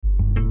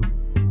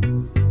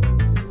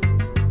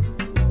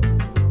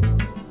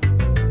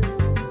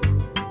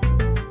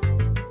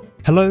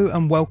Hello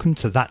and welcome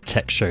to That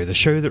Tech Show, the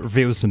show that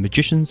reveals the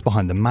magicians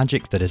behind the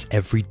magic that is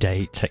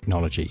everyday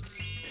technology.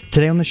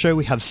 Today on the show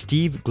we have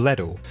Steve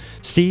Gledall.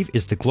 Steve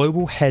is the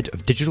Global Head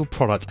of Digital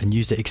Product and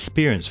User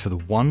Experience for the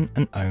one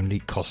and only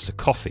Costa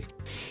Coffee.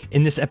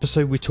 In this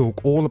episode we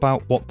talk all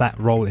about what that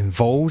role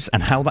involves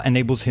and how that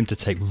enables him to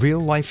take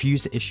real-life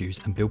user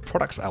issues and build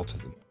products out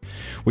of them.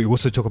 We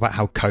also talk about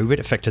how COVID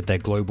affected their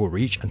global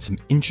reach and some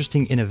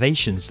interesting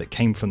innovations that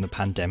came from the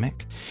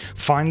pandemic.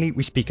 Finally,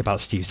 we speak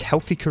about Steve's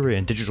healthy career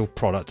in digital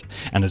product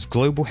and as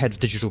Global Head of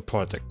Digital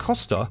Product at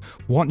Costa,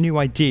 what new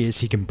ideas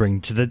he can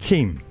bring to the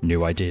team.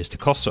 New ideas to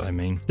Costa, I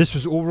mean. This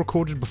was all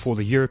recorded before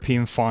the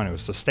European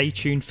finals, so stay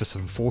tuned for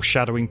some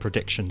foreshadowing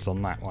predictions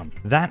on that one.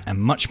 That and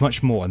much,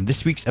 much more in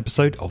this week's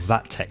episode of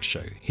That Tech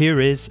Show. Here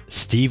is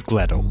Steve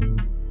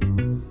Gledall.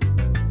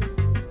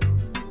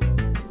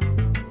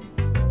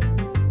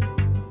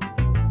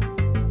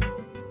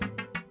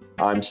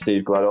 I'm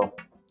Steve Gledall.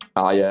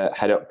 I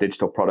head up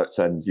digital products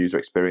and user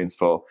experience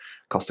for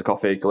Costa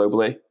Coffee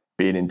globally.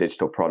 Been in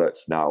digital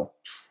products now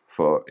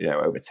for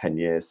over 10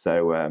 years,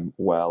 so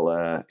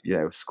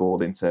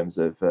schooled in terms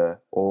of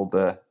all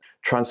the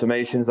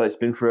transformations that it's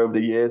been through over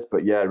the years.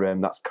 But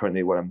that's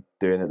currently what I'm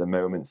doing at the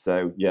moment.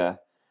 So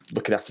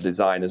looking after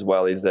design as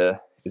well is a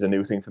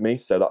new thing for me.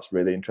 So that's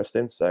really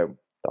interesting. So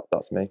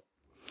that's me.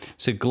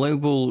 So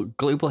global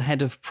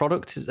head of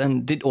product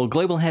or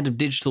global head of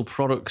digital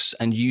products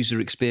and user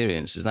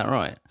experience, is that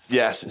right?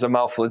 Yes, it's a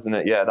mouthful, isn't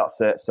it? Yeah, that's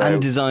it. So,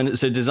 and design.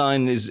 So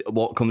design is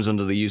what comes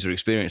under the user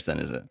experience, then,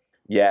 is it?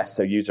 Yeah,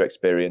 so user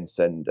experience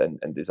and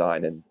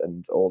design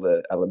and all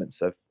the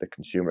elements of the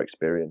consumer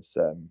experience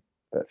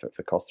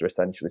for Costa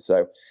essentially.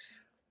 So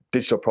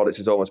digital products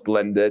is almost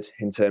blended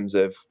in terms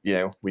of,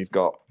 we've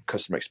got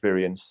customer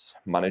experience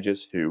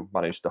managers who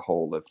manage the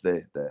whole of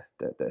the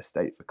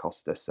estate for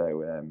Costa.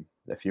 So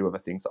a few other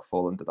things that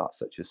fall under that,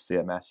 such as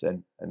CMS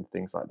and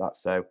things like that.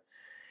 So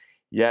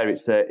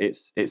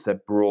it's a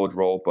broad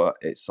role, but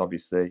it's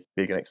obviously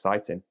big and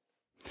exciting.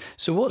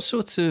 So what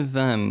sort of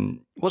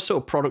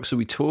products are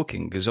we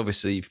talking? Because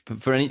obviously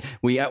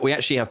we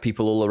actually have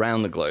people all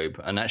around the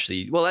globe, and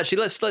actually let's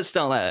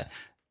start there.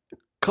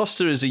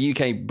 Costa is a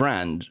UK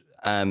brand.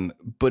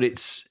 But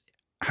it's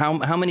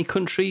how many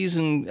countries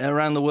and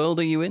around the world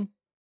are you in?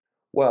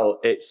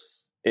 Well,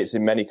 it's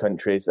in many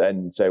countries,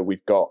 and so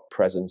we've got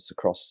presence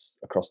across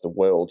the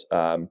world.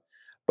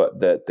 But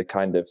the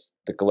kind of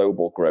the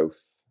global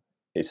growth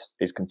is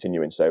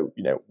continuing. So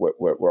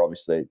we're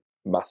obviously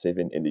massive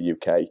in the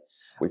UK.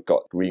 We've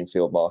got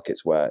greenfield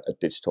markets where a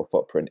digital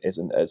footprint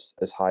isn't as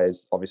high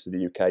as obviously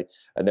the UK,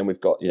 and then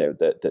we've got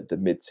the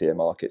mid-tier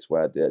markets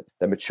where they're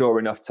mature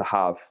enough to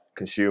have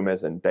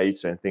consumers and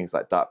data and things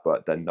like that,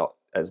 but they're not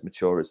as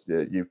mature as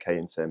the UK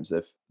in terms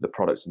of the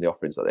products and the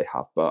offerings that they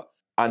have. But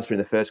answering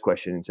the first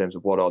question in terms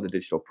of what are the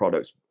digital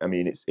products, I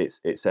mean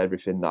it's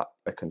everything that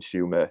a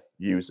consumer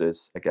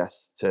uses, I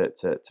guess, to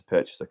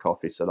purchase a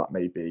coffee. So that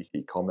may be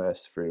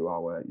e-commerce through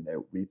our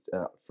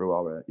through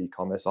our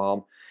e-commerce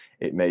arm.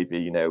 It may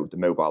be the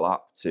mobile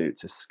app to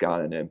scan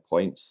and earn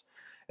points.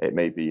 It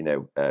may be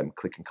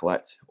click and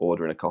collect,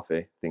 ordering a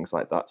coffee, things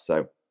like that.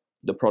 So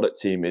the product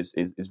team is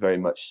very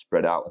much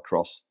spread out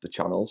across the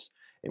channels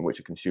in which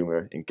a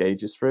consumer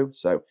engages through.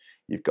 So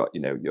you've got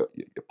your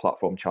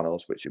platform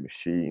channels, which are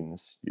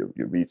machines, your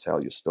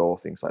retail, your store,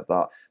 things like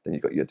that. Then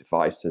you've got your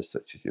devices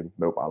such as your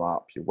mobile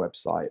app, your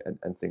website,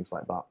 and things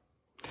like that.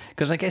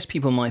 Because I guess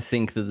people might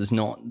think that there's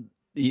not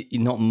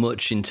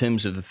much in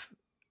terms of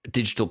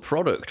digital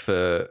product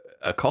for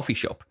a coffee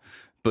shop.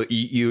 But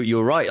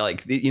you're right,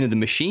 like, the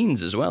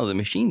machines as well. The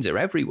machines are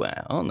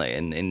everywhere, aren't they?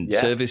 In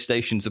service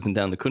stations up and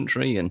down the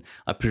country, and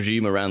I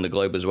presume around the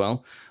globe as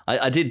well.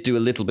 I did do a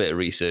little bit of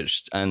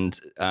research and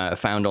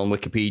found on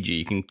Wikipedia,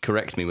 you can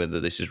correct me whether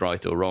this is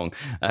right or wrong,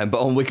 but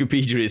on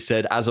Wikipedia it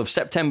said, as of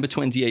September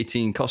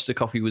 2018, Costa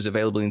Coffee was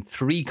available in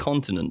 3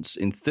 continents,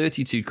 in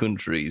 32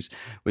 countries,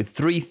 with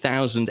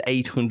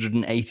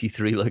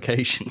 3,883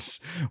 locations,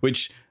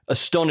 which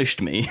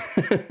astonished me.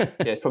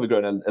 It's probably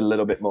grown a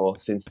little bit more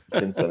since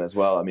then as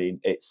well. I mean,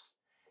 it's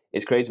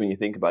crazy when you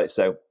think about it.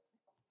 So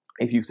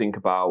if you think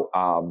about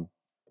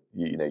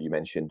you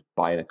mentioned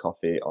buying a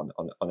coffee on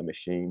a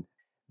machine,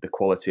 the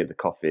quality of the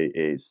coffee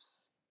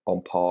is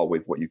on par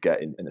with what you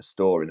get in a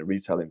store, in a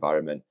retail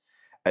environment.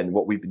 And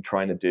what we've been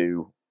trying to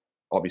do,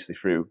 obviously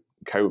through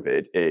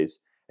COVID, is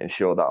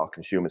ensure that our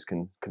consumers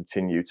can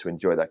continue to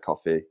enjoy their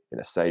coffee in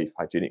a safe,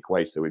 hygienic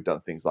way. So we've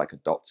done things like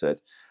adopted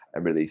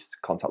and released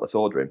contactless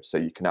ordering. So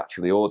you can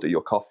actually order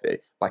your coffee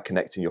by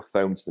connecting your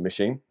phone to the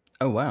machine.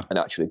 Oh, wow. And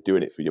actually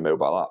doing it through your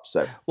mobile app.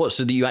 So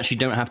that you actually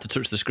don't have to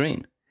touch the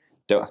screen?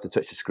 Don't have to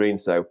touch the screen.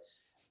 So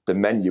the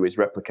menu is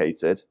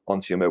replicated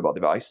onto your mobile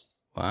device.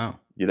 Wow.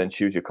 You then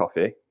choose your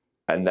coffee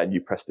and then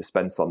you press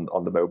dispense on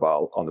the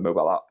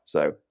mobile app.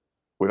 So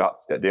the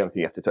only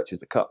thing you have to touch is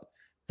the cup.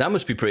 That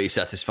must be pretty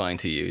satisfying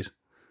to use.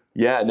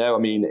 Yeah, no, I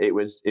mean, it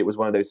was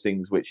one of those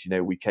things which,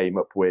 we came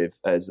up with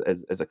as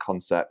a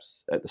concept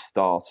at the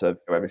start of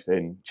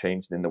everything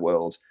changing in the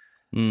world.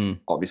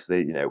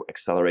 obviously,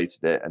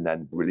 accelerated it and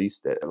then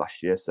released it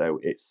last year. So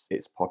it's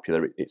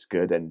popular, it's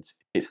good, and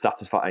it's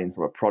satisfying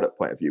from a product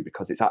point of view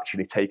because it's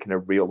actually taken a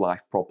real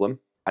life problem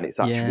and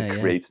it's actually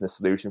creating a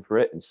solution for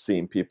it and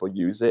seeing people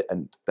use it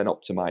and then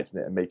optimizing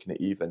it and making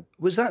it even.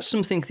 Was that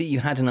something that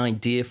you had an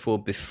idea for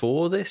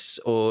before this,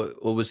 or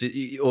was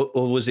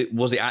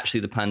it actually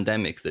the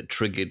pandemic that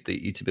triggered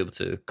you to be able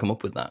to come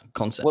up with that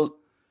concept? Well,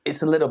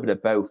 it's a little bit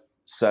of both.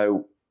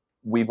 So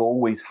we've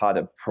always had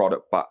a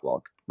product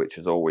backlog, which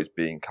has always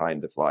been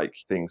kind of like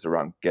things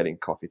around getting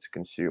coffee to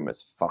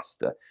consumers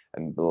faster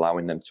and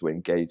allowing them to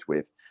engage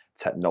with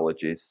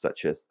technologies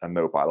such as a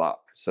mobile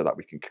app so that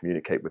we can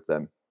communicate with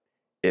them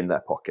in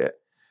their pocket,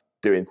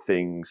 doing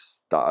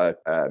things that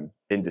are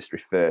industry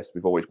first.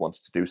 We've always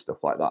wanted to do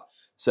stuff like that.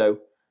 So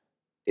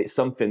it's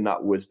something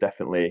that was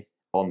definitely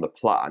on the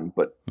plan,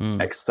 but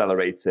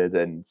accelerated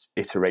and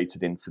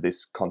iterated into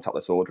this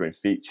contactless ordering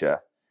feature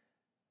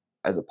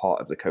as a part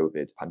of the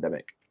COVID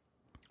pandemic.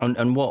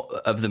 And what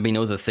have there been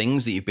other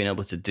things that you've been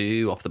able to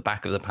do off the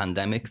back of the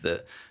pandemic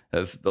that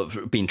have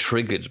been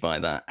triggered by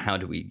that? How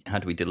do we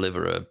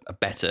deliver a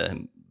better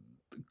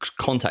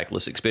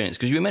contactless experience?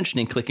 Because you were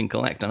mentioning click and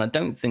collect, and I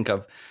don't think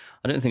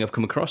I've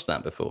come across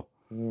that before.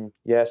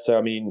 Yeah, so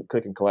I mean,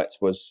 click and collect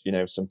was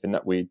something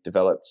that we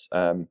developed.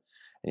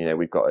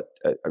 We've got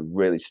a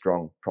really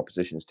strong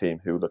propositions team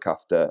who look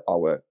after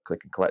our click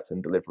and collect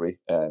and delivery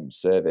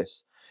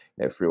service,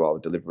 through our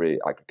delivery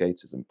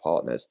aggregators and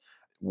partners,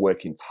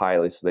 working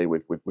tirelessly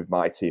with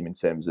my team in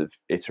terms of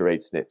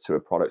iterating it to a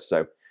product.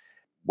 So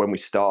when we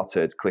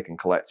started click and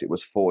collect, it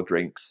was 4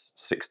 drinks,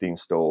 16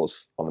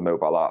 stores on the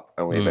mobile app,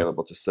 only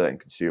available to certain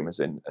consumers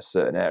in a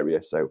certain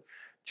area. So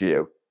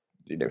geo,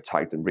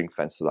 tagged and ring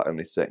fenced so that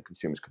only certain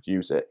consumers could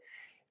use it.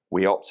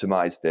 We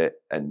optimized it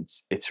and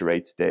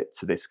iterated it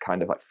to this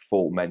kind of like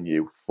full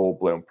menu,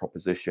 full-blown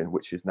proposition,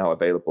 which is now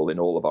available in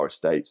all of our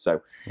estates.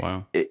 So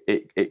wow.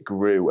 It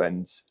grew,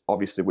 and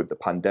obviously with the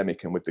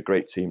pandemic and with the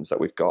great teams that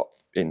we've got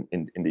in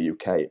the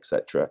UK,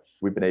 etc.,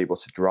 we've been able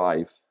to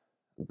drive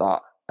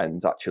that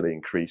and actually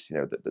increase,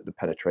 the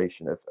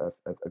penetration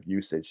of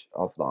usage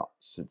of that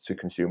to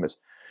consumers.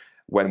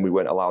 When we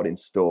weren't allowed in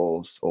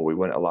stores or we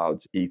weren't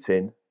allowed to eat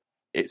in,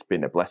 it's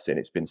been a blessing.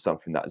 It's been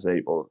something that has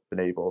been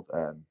able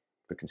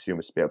for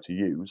consumers to be able to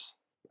use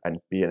and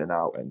be in and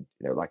out. And,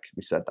 like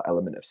we said, that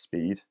element of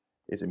speed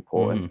is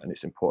important, and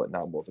it's important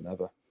now more than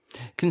ever.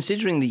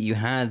 Considering that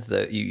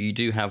you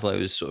do have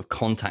those sort of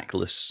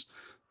contactless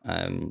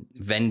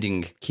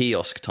vending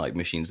kiosk type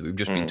machines that we've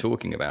just been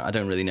talking about, I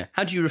don't really know.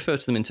 How do you refer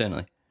to them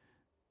internally?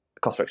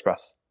 Costa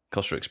Express.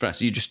 Costa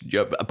Express.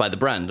 You're by the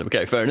brand.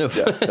 Okay, fair enough.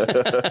 Yeah.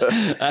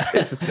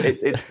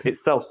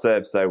 it's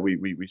self-serve, so we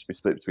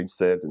split between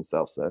served and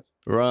self-serve.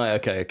 Right.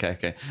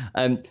 Okay.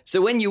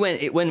 So when we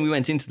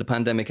went into the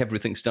pandemic,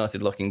 everything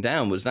started locking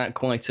down. Was that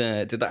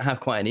did that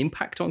have quite an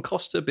impact on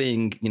Costa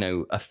being,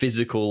 a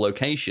physical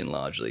location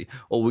largely,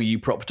 or were you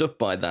propped up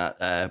by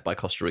that by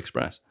Costa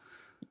Express?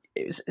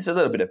 It's a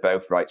little bit of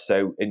both, right?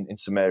 So in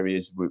some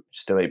areas we're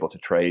still able to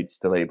trade,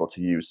 still able to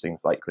use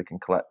things like click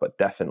and collect, but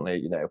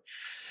definitely,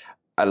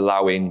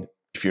 allowing,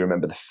 if you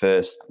remember the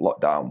first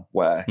lockdown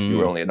where you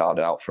were only allowed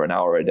out for an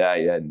hour a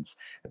day and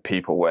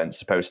people weren't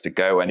supposed to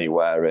go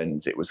anywhere,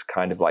 and it was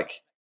kind of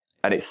like,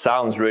 and it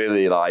sounds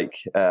really like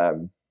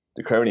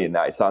draconian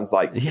now. It sounds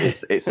like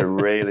it's a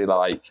really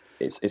like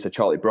it's a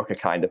Charlie Brooker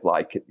kind of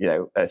like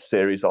a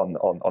series on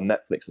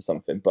Netflix or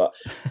something. But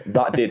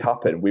that did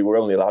happen. We were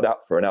only allowed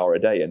out for an hour a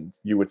day, and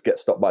you would get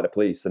stopped by the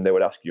police and they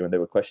would ask you and they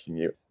would question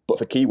you. But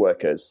for key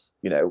workers,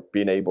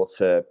 being able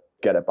to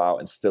get about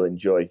and still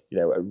enjoy,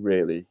 a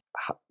really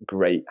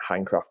great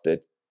handcrafted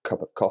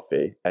cup of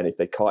coffee. And if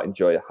they can't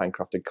enjoy a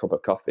handcrafted cup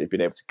of coffee,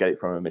 being able to get it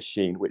from a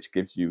machine which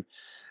gives you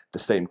the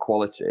same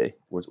quality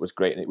was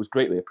great. And it was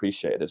greatly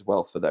appreciated as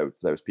well for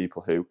those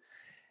people who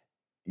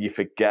you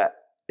forget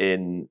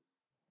in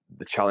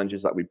the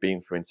challenges that we've been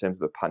through in terms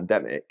of a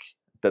pandemic,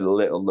 the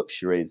little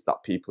luxuries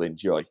that people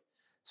enjoy.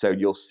 So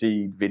you'll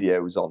see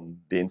videos on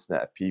the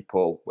internet of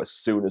people, as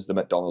soon as the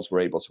McDonald's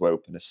were able to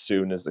open, as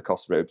soon as the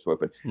Costa roads were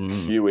open,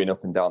 queuing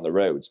up and down the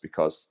roads,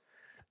 because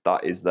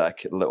that is their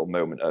little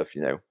moment of,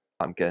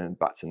 I'm getting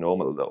back to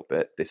normal a little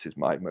bit. This is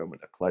my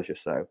moment of pleasure.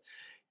 So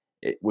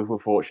we were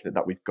fortunate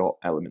that we've got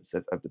elements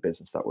of the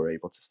business that we're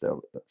able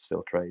to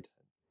still trade.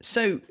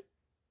 So,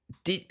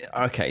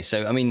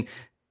 I mean,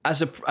 as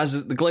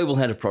the global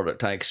head of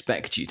product, I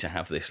expect you to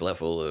have this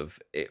level of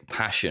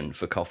passion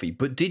for coffee.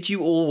 But did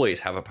you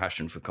always have a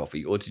passion for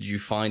coffee, or did you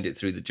find it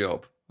through the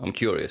job? I'm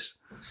curious.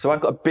 So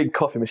I've got a big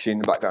coffee machine in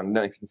the background. I don't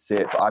know if you can see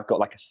it, but I've got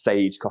like a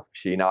Sage coffee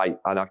machine.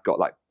 And I've got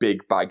like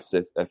big bags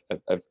of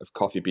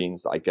coffee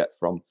beans that I get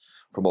from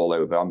all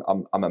over.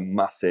 I'm a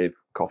massive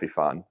coffee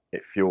fan.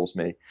 It fuels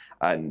me,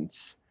 and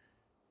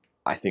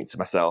I think to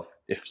myself,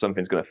 if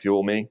something's going to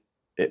fuel me,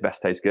 it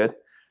best tastes good.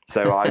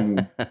 So I'm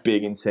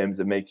big in terms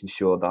of making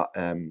sure that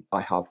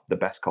I have the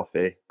best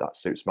coffee that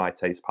suits my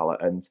taste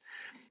palette. And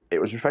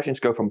it was refreshing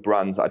to go from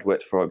brands that I'd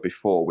worked for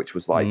before, which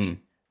was like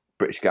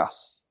British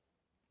Gas,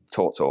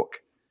 Talk,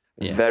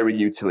 very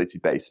utility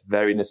based,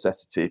 very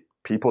necessity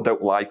people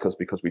don't like us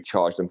because we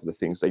charge them for the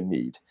things they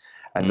need.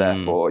 And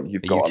therefore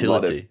you've got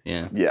utility,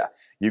 a lot of,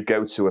 you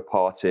go to a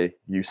party,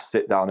 you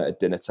sit down at a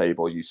dinner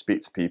table, you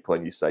speak to people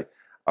and you say,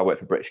 I work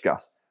for British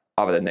Gas.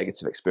 I've had a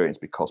negative experience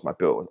because my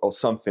bill, or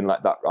something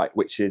like that, right?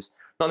 Which is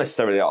not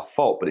necessarily our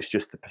fault, but it's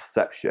just the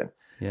perception.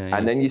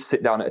 And then you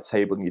sit down at a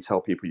table and you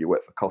tell people you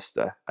work for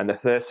Costa, and the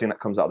first thing that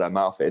comes out of their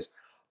mouth is,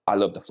 I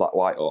love the flat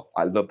white, or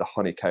I love the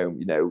honeycomb,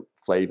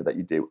 flavor that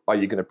you do. Are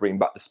you going to bring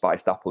back the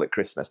spiced apple at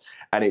Christmas?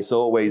 And it's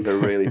always a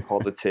really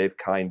positive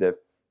kind of,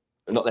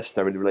 not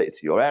necessarily related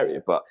to your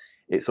area, but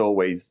it's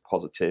always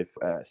positive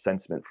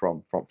sentiment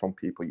from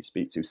people you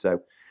speak to.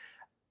 So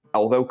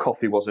although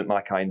coffee wasn't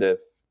my kind of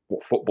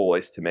what football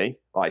is to me,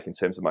 like in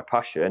terms of my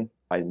passion,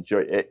 I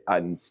enjoy it,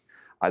 and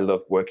I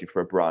love working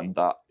for a brand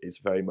that is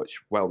very much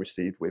well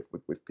received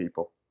with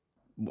people.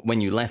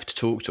 When you left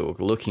TalkTalk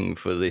looking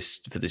for this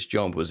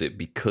job, was it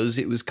because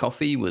it was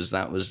coffee?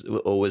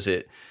 Or was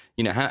it,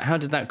 how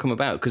did that come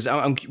about? Because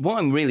what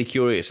I'm really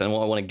curious and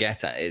what I want to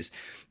get at is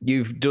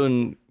you've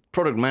done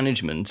product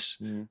management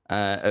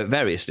at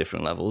various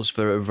different levels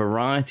for a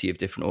variety of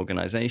different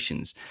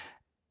organizations.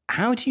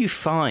 How do you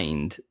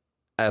find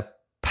a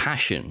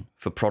passion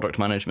for product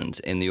management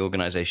in the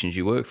organizations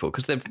you work for?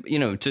 Because they've,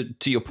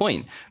 to your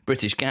point,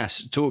 British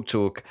Gas,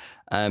 TalkTalk,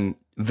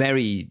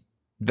 very,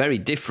 very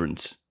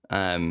different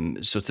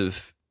sort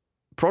of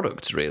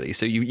products, really.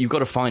 So you've got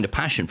to find a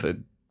passion for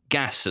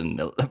gas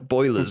and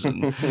boilers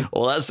and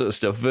all that sort of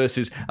stuff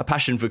versus a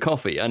passion for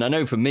coffee. And I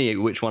know for me,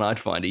 which one I'd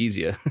find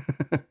easier.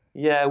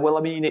 Yeah, well,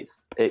 I mean,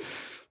 it's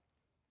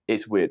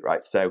weird,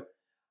 right? So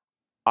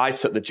I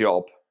took the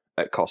job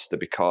at Costa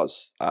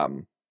because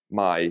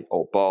my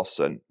old boss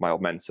and my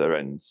old mentor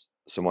and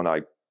someone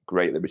I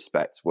greatly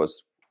respect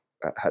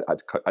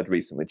had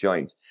recently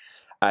joined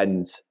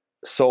and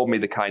sold me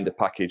the kind of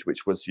package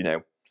which was,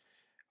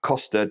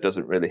 Costa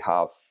doesn't really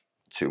have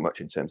too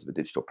much in terms of a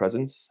digital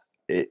presence.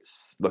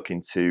 It's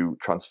looking to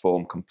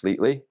transform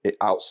completely. It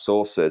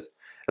outsources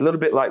a little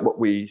bit like what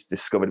we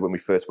discovered when we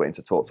first went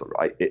into TalkTalk,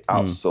 right? It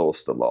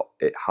outsourced a lot.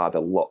 It had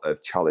a lot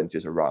of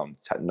challenges around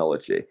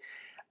technology,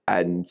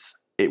 and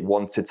it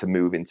wanted to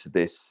move into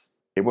this.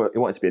 It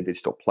wanted to be a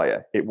digital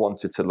player. It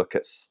wanted to look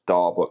at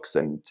Starbucks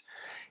and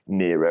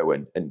Nero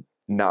and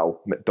now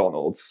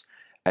McDonald's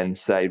and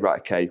say, right,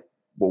 okay,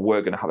 well,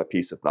 we're going to have a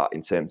piece of that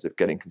in terms of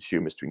getting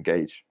consumers to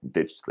engage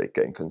digitally,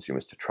 getting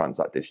consumers to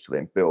transact digitally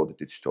and build a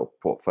digital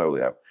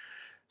portfolio.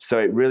 So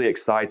it really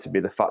excited me,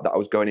 the fact that I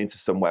was going into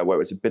somewhere where it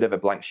was a bit of a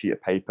blank sheet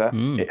of paper.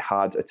 It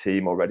had a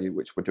team already,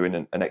 which were doing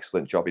an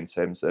excellent job in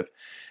terms of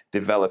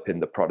developing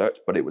the product,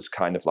 but it was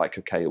kind of like,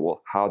 okay,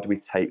 well, how do we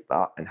take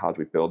that and how do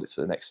we build it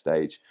to the next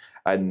stage?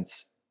 And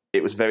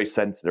it was very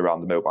centered around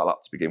the mobile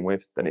app to begin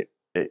with. Then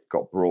it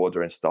got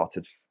broader and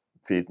started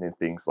feeding in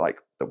things like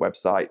the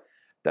website.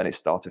 Then it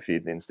started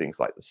feeding in things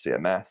like the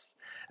CMS.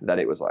 And then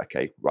it was like,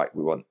 okay, right,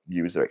 we want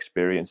user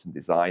experience and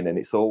design. And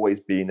it's always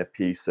been a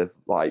piece of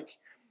like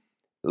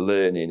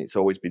learning. It's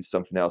always been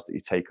something else that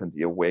you take under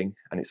your wing.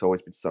 And it's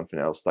always been something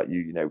else that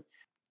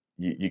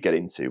you get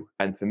into.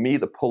 And for me,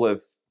 the pull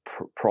of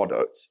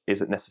product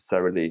isn't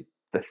necessarily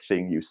the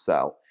thing you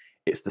sell.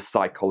 It's the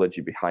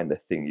psychology behind the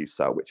thing you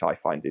sell, which I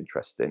find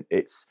interesting.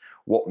 It's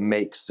what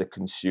makes the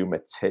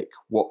consumer tick.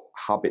 What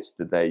habits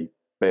do they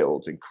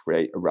build and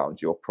create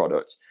around your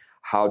product?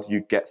 How do you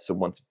get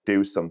someone to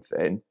do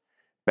something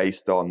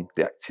based on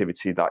the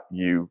activity that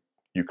you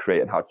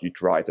create, and how do you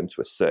drive them to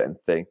a certain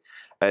thing?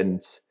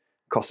 And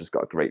Costa's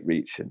got a great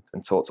reach, and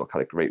TalkTalk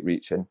had a great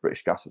reach, and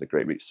British Gas had a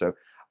great reach. So,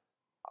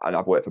 and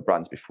I've worked for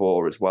brands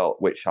before as well,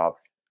 which have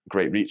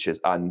great reaches,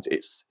 and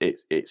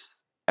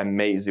it's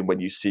amazing when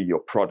you see your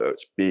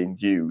product being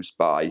used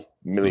by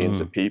millions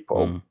of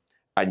people,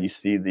 and you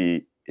see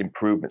the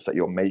improvements that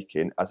you're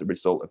making as a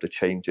result of the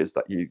changes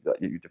that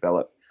you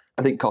develop.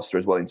 I think Costa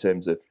as well, in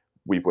terms of,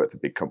 we've worked for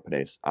big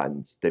companies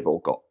and they've all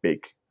got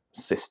big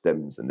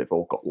systems and they've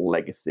all got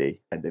legacy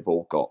and they've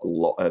all got a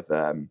lot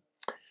of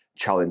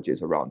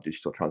challenges around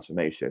digital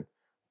transformation.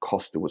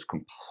 Costa was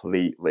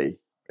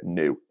completely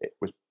new. It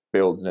was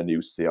building a new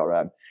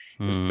CRM.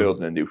 It was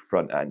building a new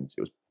front end.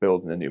 It was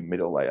building a new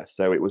middle layer.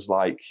 So it was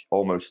like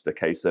almost a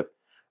case of,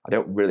 I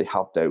don't really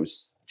have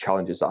those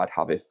challenges that I'd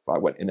have if I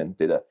went in and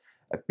did a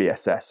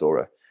BSS or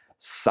a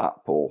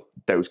SAP or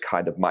those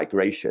kind of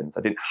migrations.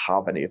 I didn't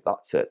have any of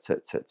that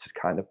to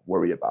kind of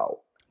worry about.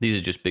 These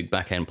are just big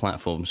back-end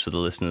platforms for the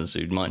listeners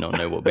who might not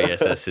know what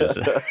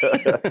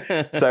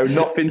BSS is. So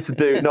nothing to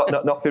do,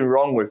 nothing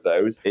wrong with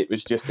those. It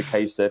was just a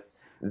case of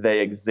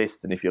they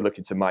exist, and if you're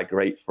looking to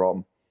migrate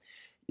from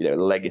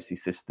legacy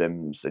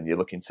systems and you're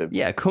looking to...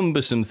 Yeah,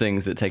 cumbersome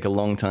things that take a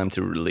long time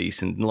to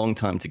release and a long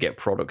time to get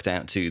product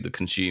out to the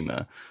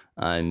consumer.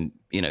 And,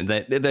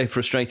 they're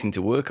frustrating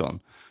to work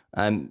on.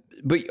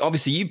 But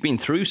obviously you've been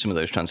through some of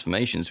those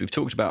transformations. We've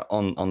talked about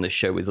on this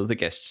show with other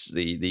guests,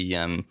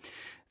 the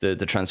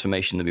the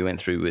transformation that we went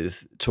through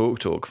with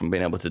TalkTalk from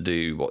being able to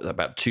do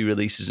about 2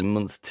 releases a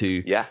month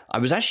to. Yeah. I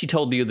was actually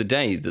told the other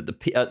day that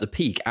at the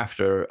peak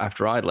after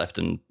I'd left,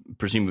 and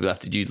presumably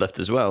after you'd left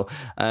as well,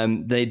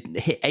 they'd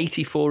hit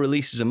 84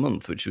 releases a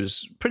month, which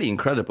was pretty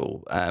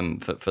incredible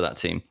for that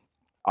team.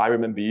 I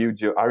remember you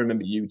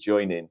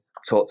joining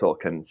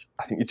TalkTalk, and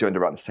I think you joined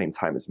around the same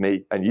time as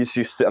me. And you used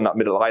to sit on that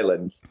middle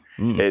island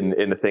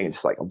in the thing and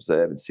just like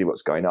observe and see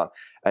what's going on.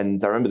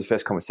 And I remember the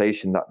first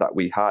conversation that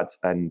we had,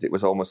 and it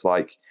was almost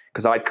like,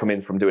 because I'd come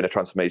in from doing a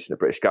transformation at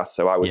British Gas,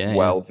 so I was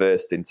well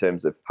versed in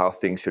terms of how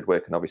things should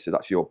work, and obviously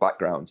that's your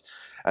background.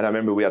 And I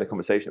remember we had a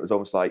conversation. It was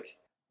almost like,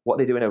 what are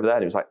they doing over there?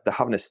 And it was like, they're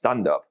having a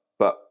stand up,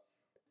 but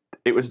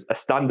it was a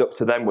stand up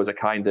to them was a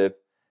kind of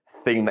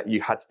thing that you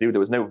had to do.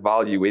 There was no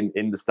value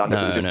in the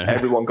stand-up. It was just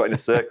everyone got in a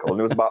circle, and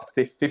there was about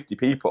 50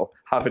 people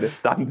having a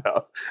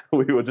stand-up.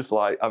 We were just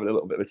like having a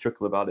little bit of a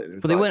chuckle about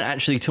it. But they weren't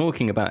actually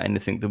talking about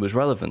anything that was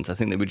relevant. I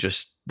think they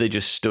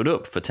just stood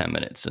up for 10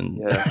 minutes. And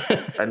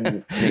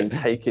and I mean,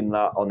 taking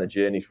that on a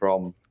journey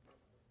from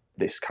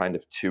this kind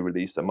of 2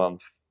 release a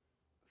month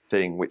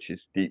thing, which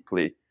is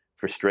deeply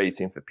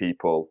frustrating for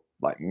people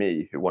like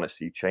me who want to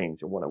see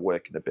change and want to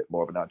work in a bit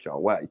more of an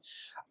agile way,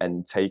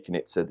 and taking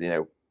it to,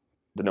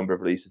 the number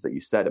of releases that you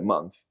said a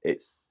month,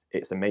 it's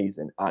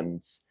amazing,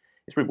 and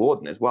it's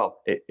rewarding as well.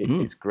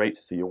 It's great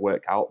to see your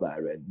work out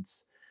there, and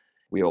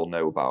we all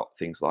know about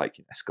things like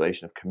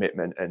escalation of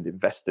commitment and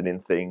investing in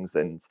things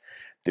and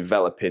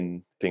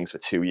developing things for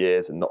 2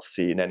 years and not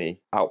seeing any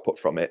output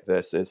from it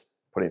versus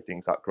putting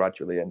things out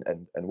gradually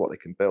and what they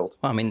can build.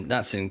 Well, I mean,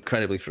 that's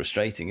incredibly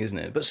frustrating, isn't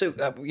it? But so,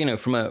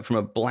 from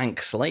a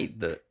blank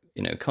slate that,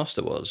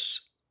 Costa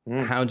was,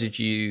 how did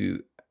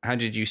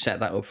you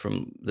set that up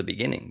from the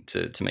beginning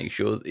to make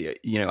sure,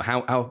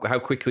 how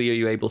quickly are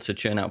you able to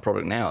churn out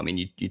product now? I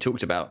mean, you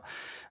talked about,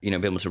 being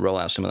able to roll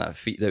out some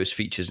of those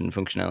features and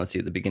functionality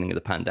at the beginning of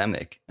the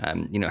pandemic.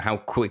 How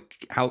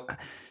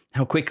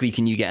quickly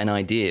can you get an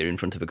idea in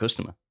front of a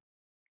customer?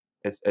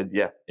 It's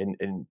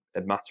in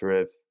a matter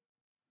of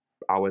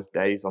hours,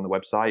 days on the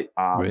website.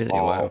 Really?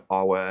 Wow.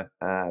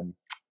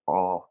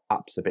 Our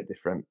app's a bit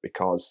different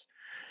because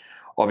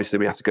obviously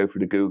we have to go through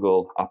the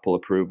Google, Apple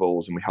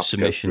approvals, and we have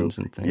submissions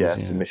to go through, and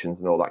things. Submissions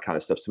and all that kind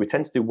of stuff. So we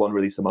tend to do 1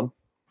 release a month,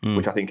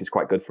 which I think is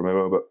quite good for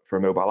a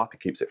mobile app. It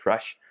keeps it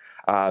fresh.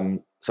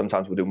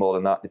 Sometimes we'll do more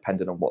than that,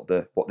 depending on what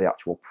the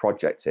actual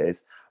project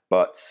is.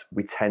 But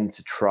we tend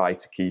to try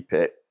to keep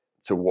it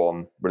to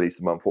 1 release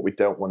a month. What we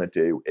don't want to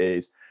do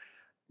is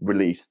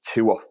release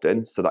too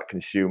often, so that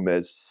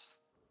consumers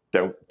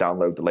don't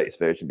download the latest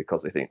version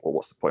because they think, well,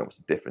 what's the point? What's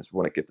the difference? We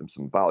want to give them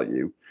some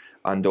value,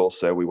 and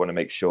also we want to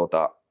make sure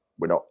that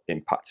we're not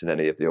impacting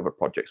any of the other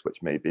projects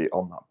which may be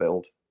on that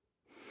build.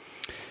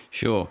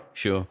 Sure.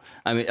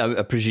 I mean,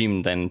 I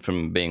presume then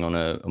from being on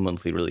a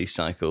monthly release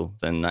cycle,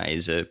 then that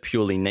is a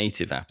purely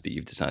native app that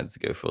you've decided to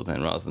go for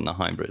then rather than a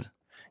hybrid.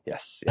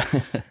 Yes.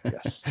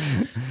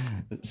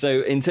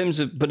 So in terms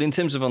of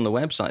on the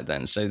website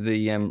then, so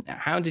the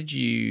how did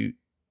you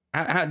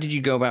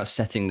go about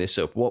setting this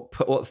up?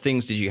 What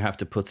things did you have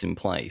to put in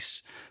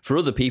place for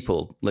other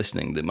people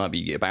listening that might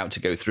be about to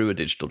go through a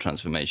digital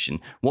transformation?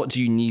 What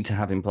do you need to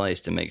have in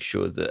place to make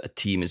sure that a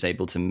team is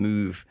able to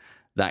move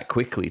that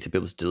quickly to be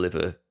able to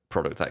deliver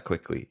product that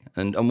quickly?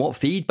 And what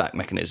feedback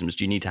mechanisms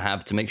do you need to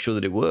have to make sure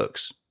that it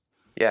works?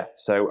 Yeah,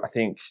 so I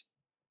think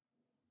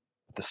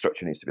the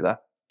structure needs to be there.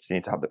 So you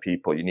need to have the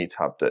people, you need to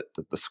have the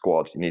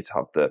squad, you need to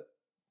have the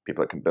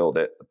people that can build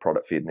it, the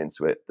product feeding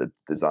into it, the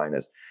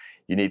designers.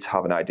 You need to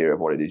have an idea of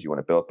what it is you want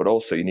to build, but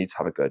also you need to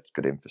have a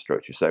good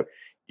infrastructure. So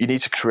you need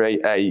to create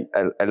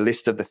a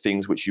list of the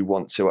things which you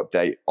want to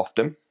update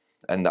often,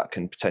 and that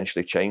can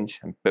potentially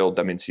change, and build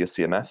them into your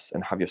CMS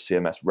and have your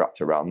CMS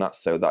wrapped around that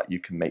so that you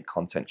can make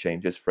content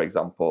changes. For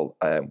example,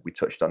 we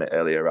touched on it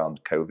earlier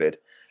around COVID.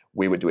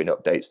 We were doing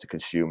updates to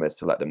consumers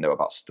to let them know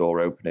about store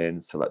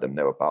openings, to let them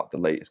know about the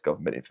latest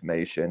government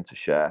information, to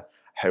share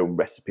home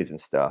recipes and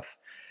stuff.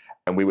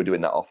 And we were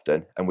doing that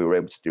often, and we were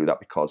able to do that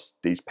because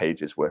these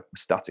pages were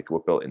static, were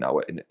built in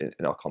our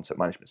content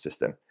management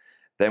system.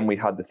 Then we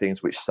had the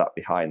things which sat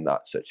behind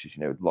that, such as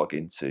log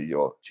into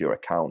your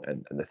account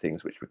and the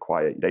things which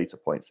require data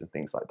points and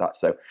things like that.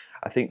 So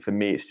I think for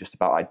me, it's just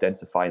about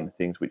identifying the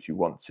things which you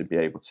want to be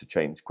able to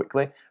change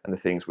quickly and the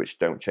things which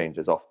don't change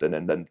as often,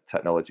 and then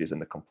technologies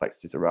and the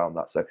complexities around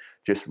that. So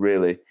just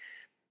really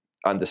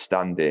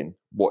understanding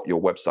what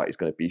your website is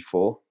going to be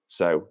for.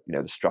 So,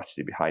 the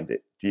strategy behind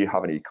it. Do you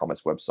have an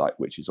e-commerce website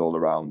which is all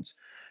around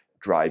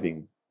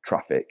driving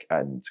traffic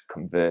and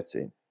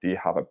converting? Do you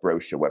have a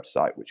brochure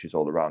website which is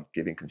all around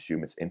giving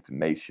consumers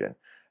information?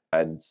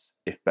 And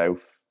if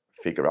both,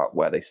 figure out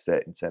where they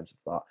sit in terms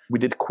of that. We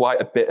did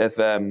quite a bit of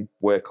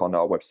work on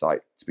our website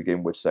to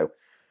begin with. So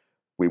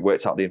we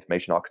worked out the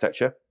information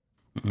architecture,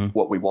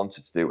 what we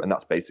wanted to do, and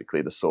that's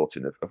basically the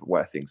sorting of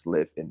where things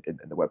live in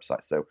the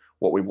website. So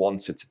what we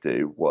wanted to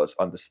do was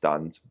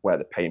understand where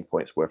the pain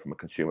points were from a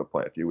consumer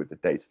point of view with the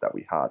data that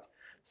we had.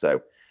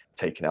 So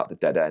taking out the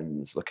dead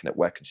ends, looking at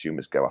where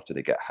consumers go after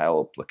they get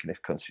help, looking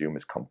if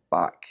consumers come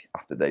back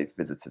after they've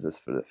visited us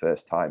for the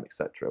first time,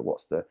 etc.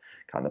 What's the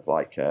kind of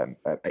like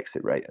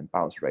exit rate and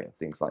bounce rate and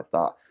things like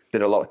that.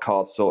 Did a lot of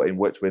card sorting,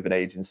 worked with an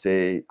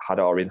agency, had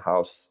our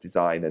in-house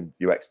design and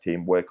UX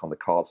team work on the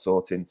card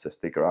sorting to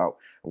figure out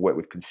and work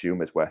with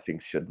consumers where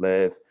things should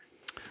live.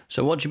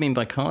 So what do you mean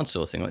by card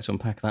sorting? Let's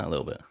unpack that a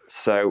little bit.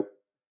 So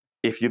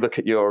if you look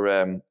at your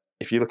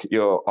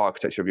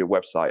architecture of your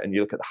website and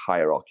you look at the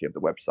hierarchy of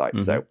the website,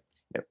 so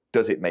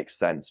does it make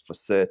sense for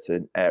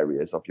certain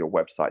areas of your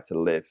website to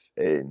live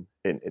in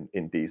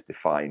these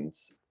defined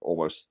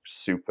almost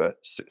super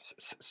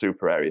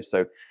areas?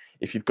 So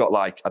if you've got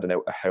like, I don't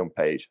know, a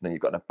homepage, and then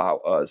you've got an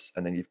about us,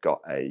 and then you've got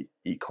a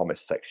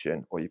e-commerce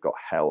section, or you've got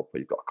help, or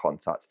you've got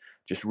contact,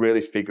 just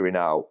really figuring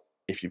out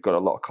if you've got a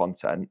lot of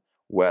content,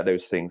 where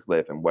those things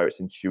live and where it's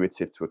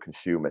intuitive to a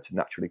consumer to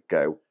naturally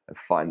go and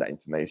find that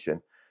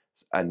information.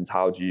 And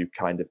how do you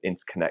kind of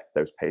interconnect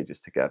those pages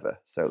together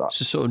so that...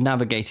 So sort of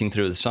navigating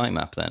through the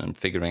sitemap then and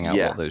figuring out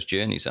what those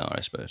journeys are,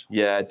 I suppose.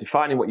 Yeah,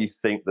 defining what you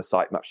think the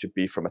sitemap should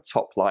be from a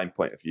top line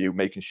point of view,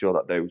 making sure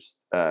that those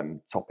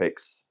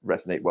topics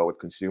resonate well with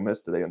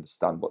consumers. Do they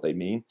understand what they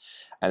mean?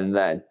 And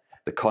then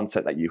the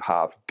content that you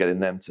have, getting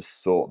them to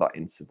sort that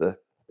into the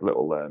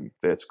little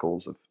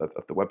verticals of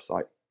the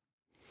website.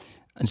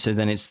 And so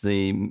then it's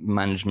the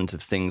management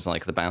of things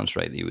like the bounce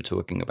rate that you were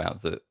talking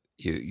about that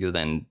you're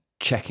then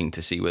checking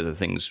to see whether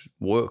things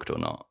worked or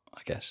not,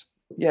 I guess.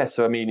 Yeah,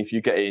 so I mean, if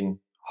you get in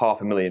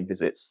 500,000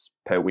 visits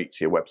per week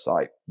to your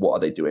website, what are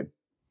they doing?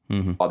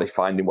 Mm-hmm. Are they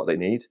finding what they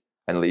need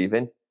and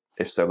leaving?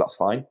 If so, that's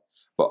fine.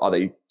 But are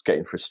they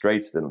getting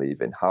frustrated and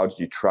leaving? How do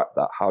you track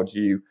that? How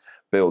do you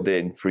build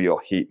in through your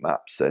heat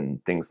maps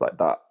and things like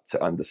that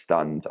to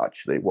understand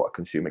actually what a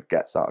consumer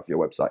gets out of your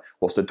website?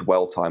 What's the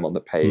dwell time on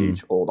the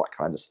page? All that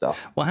kind of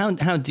stuff. Well,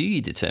 how do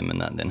you determine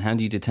that then? How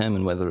do you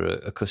determine whether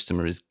a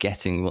customer is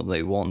getting what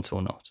they want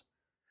or not?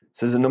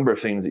 So there's a number of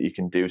things that you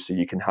can do. So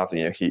you can have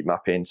heat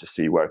mapping to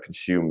see where a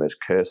consumer's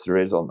cursor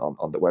is on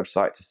the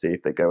website to see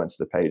if they go into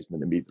the page and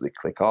then immediately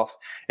click off.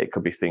 It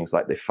could be things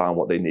like they found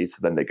what they need, so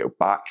then they go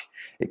back.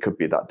 It could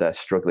be that they're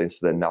struggling,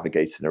 so they're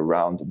navigating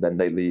around and then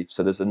they leave.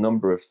 So there's a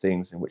number of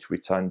things in which we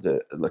tend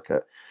to look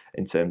at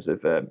in terms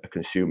of a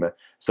consumer.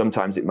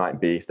 Sometimes it might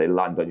be if they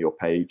land on your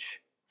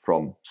page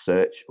from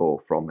search or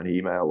from an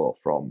email or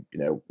from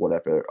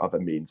whatever other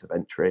means of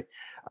entry,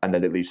 and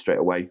then they leave straight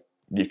away.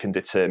 You can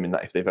determine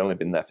that if they've only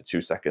been there for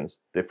 2 seconds,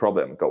 they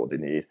probably haven't got what they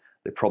need.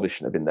 They probably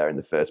shouldn't have been there in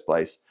the first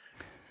place.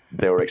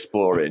 They were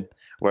exploring.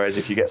 Whereas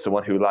if you get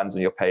someone who lands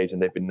on your page and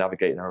they've been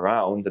navigating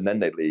around and then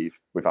they leave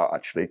without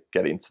actually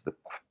getting to the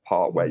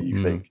part where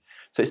you think.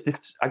 So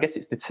I guess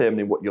it's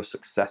determining what your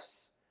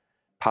success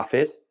path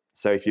is.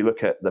 So if you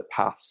look at the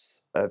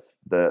paths of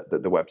the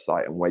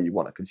website and where you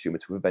want a consumer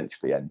to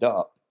eventually end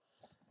up,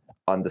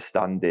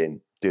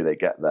 understanding, do they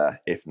get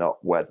there? If not,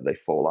 where do they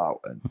fall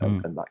out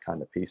and that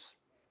kind of piece.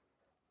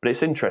 But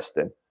it's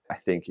interesting. I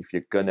think if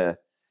you're going to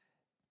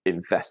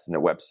invest in a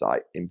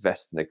website,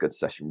 invest in a good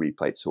session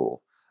replay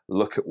tool,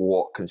 look at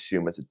what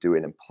consumers are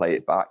doing and play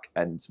it back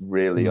and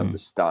really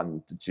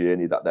understand the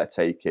journey that they're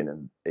taking.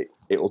 And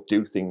it'll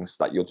do things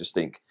that you'll just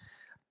think,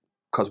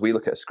 because we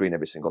look at a screen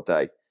every single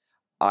day.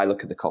 I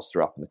look at the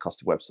Costa app and the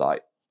Costa website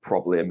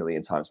probably 1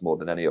 million times more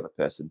than any other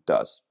person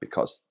does,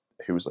 because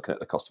who's looking at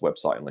the Costa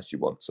website unless you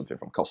want something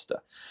from Costa?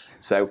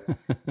 So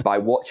by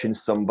watching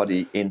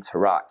somebody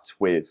interact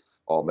with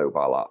our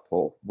mobile app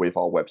or with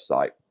our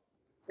website,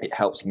 it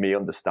helps me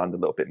understand a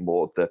little bit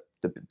more the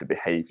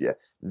behavior.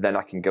 Then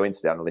I can go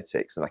into the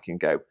analytics and I can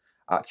go,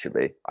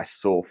 actually, I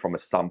saw from a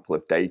sample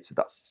of data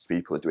that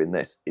people are doing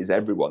this. Is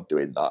everyone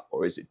doing that?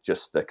 Or is it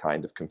just a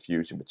kind of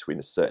confusion between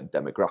a certain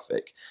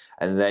demographic?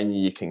 And then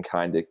you can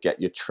kind of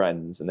get your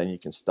trends and then you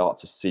can start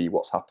to see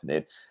what's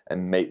happening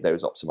and make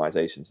those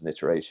optimizations and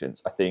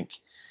iterations. I think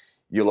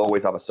you'll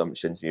always have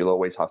assumptions and you'll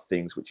always have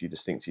things which you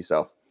just think to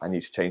yourself, I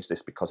need to change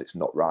this because it's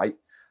not right.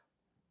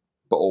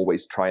 But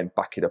always try and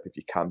back it up if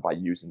you can by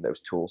using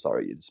those tools that are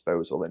at your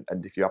disposal.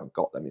 And if you haven't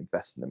got them,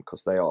 invest in them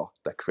because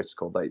they're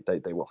critical.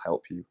 They will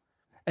help you.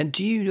 And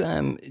do you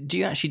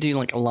actually do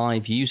like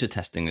live user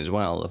testing as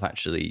well, of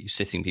actually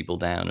sitting people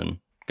down and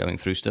going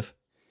through stuff?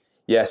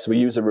 Yes, we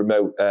use a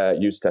remote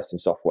user testing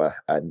software,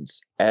 and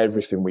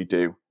everything we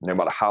do, no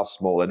matter how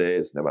small it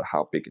is, no matter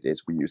how big it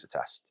is, we use a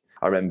test.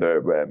 I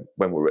remember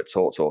when we were at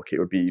TalkTalk, it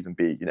would be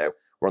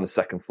we're on the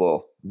second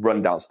floor,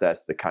 run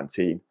downstairs to the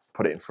canteen,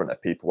 put it in front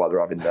of people while they're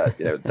having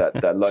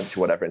their lunch or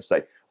whatever, and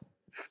say,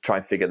 try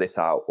and figure this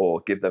out,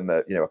 or give them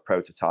a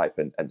prototype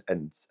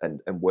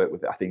and work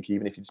with it. I think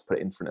even if you just put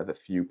it in front of a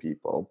few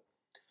people,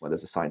 well,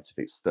 there's a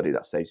scientific study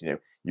that says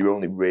you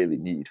only really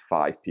need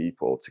 5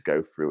 people to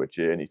go through a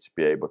journey to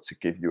be able to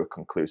give you a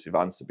conclusive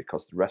answer,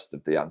 because the rest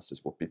of the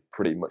answers will be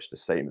pretty much the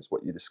same as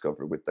what you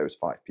discover with those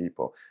 5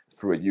 people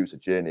through a user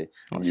journey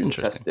and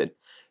user testing.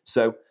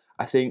 So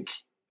I think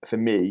for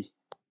me,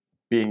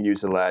 being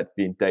user-led,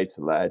 being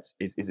data-led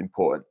is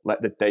important.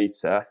 Let the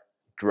data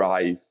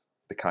drive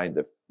the kind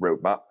of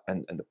roadmap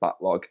and the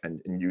backlog and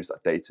use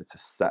that data to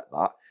set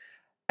that.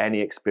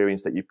 Any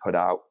experience that you put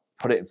out,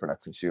 put it in front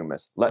of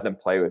consumers, let them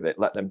play with it,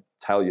 let them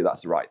tell you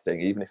that's the right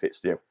thing, even if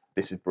it's,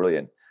 this is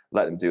brilliant,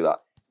 let them do that.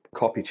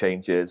 Copy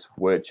changes,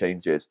 word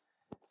changes.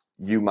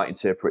 You might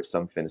interpret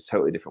something a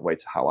totally different way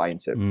to how I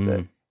interpret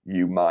it.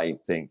 You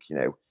might think,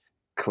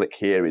 click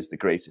here is the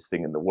greatest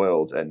thing in the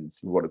world, and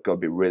you want to go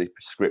be really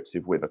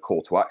prescriptive with a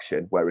call to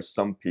action, whereas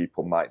some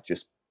people might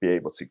just be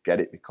able to get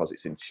it because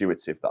it's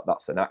intuitive that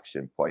that's an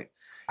action point.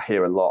 I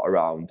hear a lot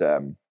around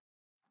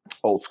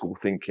old school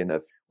thinking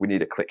of we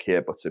need a click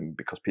here button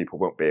because people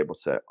won't be able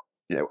to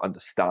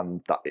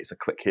understand that it's a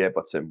click here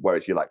button,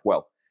 whereas you're like,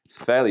 well, it's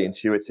fairly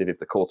intuitive if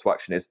the call to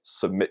action is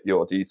submit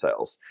your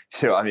details.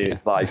 You know what I mean? Yeah.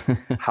 It's like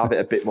have it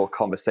a bit more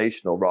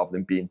conversational rather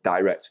than being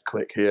direct,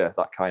 click here,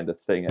 that kind of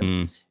thing.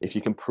 And if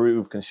you can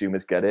prove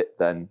consumers get it,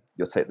 then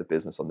you'll take the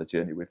business on the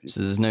journey with you.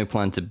 So there's no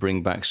plan to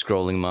bring back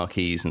scrolling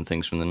marquees and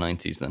things from the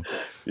 90s then?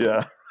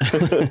 Yeah.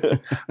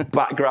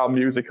 Background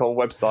music on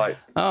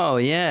websites. Oh,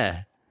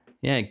 yeah.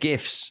 Yeah,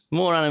 GIFs.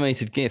 More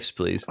animated GIFs,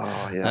 please.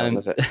 Oh, yeah, I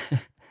love it.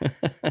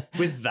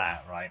 With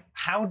that, right?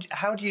 How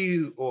do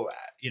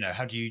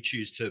you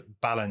choose to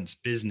balance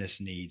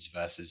business needs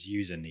versus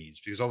user needs?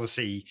 Because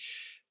obviously,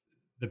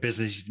 the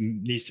business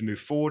needs to move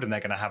forward, and they're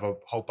going to have a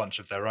whole bunch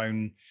of their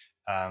own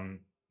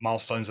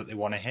milestones that they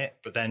want to hit.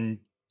 But then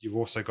you've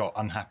also got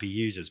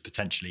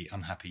potentially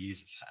unhappy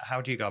users. How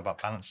do you go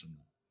about balancing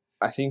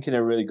that? I think in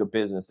a really good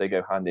business, they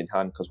go hand in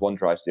hand because one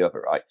drives the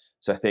other, right?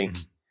 So I think.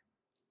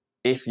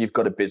 If you've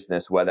got a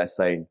business where they're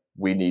saying,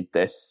 we need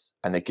this,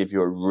 and they give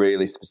you a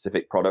really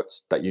specific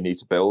product that you need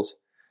to build,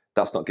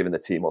 that's not giving the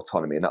team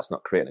autonomy, and that's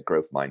not creating a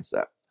growth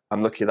mindset.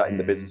 I'm looking at that in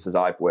the businesses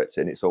I've worked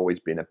in, it's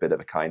always been a bit of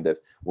a kind of,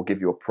 we'll give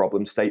you a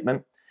problem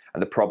statement,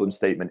 and the problem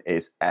statement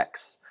is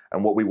X.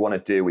 And what we want to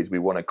do is we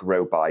want to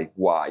grow by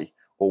Y,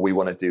 or we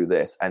want to do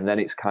this. And then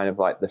it's kind of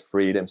like the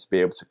freedom to be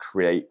able to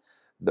create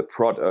the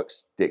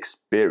products, the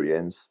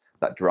experience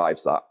that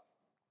drives that.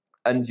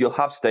 And you'll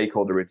have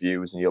stakeholder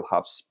reviews, and you'll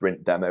have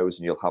sprint demos,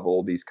 and you'll have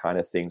all these kind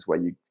of things where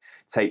you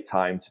take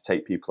time to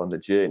take people on the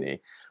journey.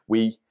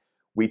 We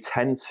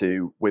tend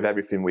to, with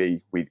everything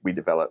we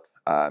develop,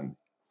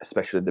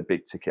 especially the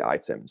big ticket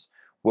items,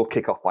 we'll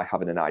kick off by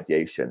having an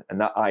ideation.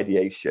 And that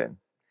ideation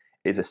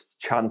is a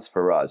chance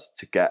for us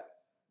to get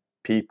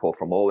people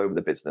from all over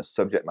the business,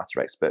 subject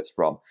matter experts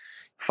from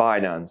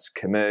finance,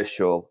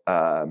 commercial,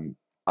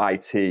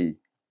 IT,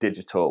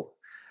 digital,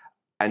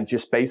 and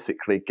just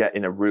basically get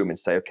in a room and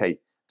say, okay,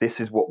 this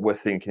is what we're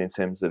thinking in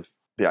terms of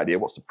the idea.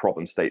 What's the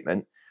problem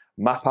statement?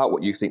 Map out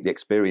what you think the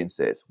experience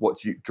is. What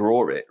do you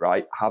draw it,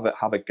 right? Have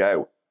a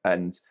go.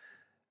 And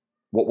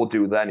what we'll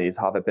do then is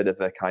have a bit of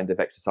a kind of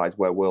exercise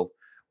where we'll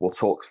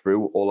talk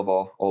through all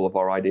of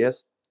our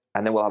ideas.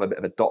 And then we'll have a bit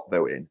of a dot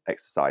voting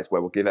exercise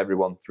where we'll give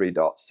everyone 3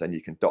 dots, and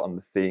you can dot on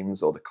the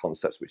themes or the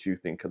concepts which you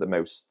think are the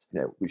most,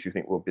 which you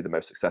think will be the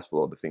most successful,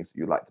 or the things that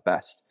you like the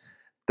best.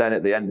 Then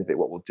at the end of it,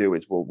 what we'll do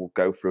is we'll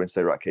go through and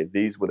say, right, okay,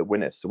 these were the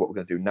winners. So what we're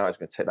going to do now is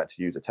we're going to take that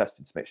to user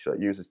testing to make sure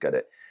that users get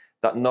it.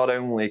 That not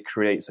only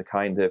creates a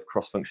kind of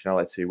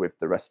cross-functionality with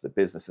the rest of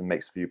the business and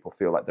makes people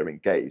feel like they're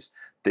engaged,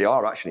 they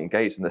are actually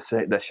engaged and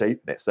they're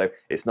shaping it. So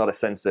it's not a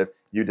sense of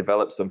you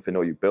develop something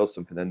or you build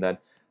something and then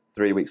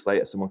 3 weeks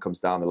later someone comes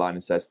down the line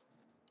and says,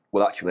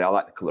 well, actually, I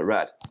like the colour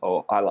red,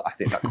 or I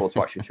think that call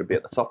to action should be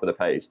at the top of the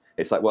page.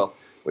 It's like, well,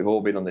 we've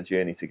all been on the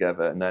journey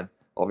together, and then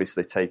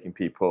obviously taking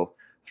people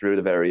through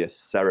the various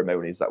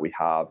ceremonies that we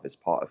have as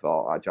part of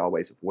our agile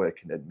ways of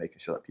working and making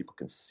sure that people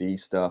can see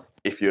stuff.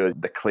 If you're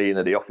the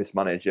cleaner, the office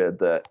manager,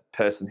 the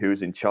person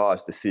who's in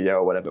charge, the CEO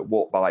or whatever,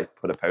 walk by,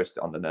 put a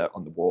post-it on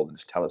the wall and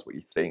just tell us what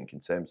you think in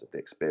terms of the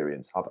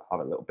experience. Have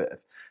a little bit of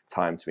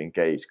time to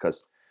engage,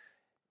 because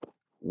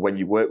when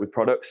you work with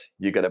products,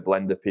 you get a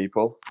blend of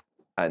people,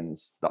 and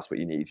that's what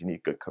you need. You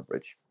need good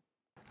coverage.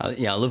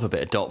 Yeah, I love a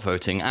bit of dot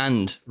voting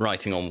and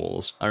writing on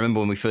walls. I remember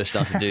when we first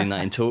started doing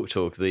that in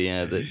TalkTalk,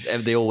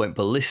 they all went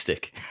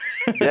ballistic.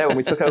 Yeah, when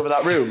we took over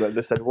that room, and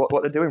they said, what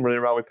they're doing running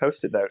around with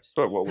Post-it notes?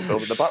 Oh, well, we're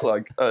building the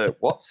backlog.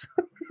 What?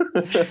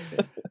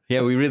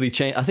 Yeah, we really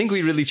changed. I think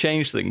we really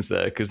changed things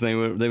there, because they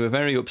were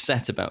very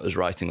upset about us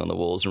writing on the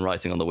walls and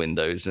writing on the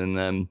windows,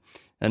 and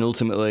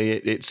ultimately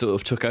it sort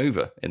of took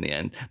over in the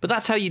end. But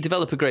that's how you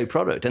develop a great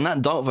product, and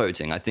that dot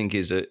voting I think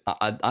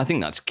I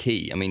think that's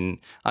key. I mean,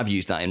 I've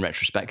used that in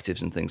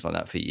retrospectives and things like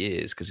that for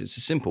years, because it's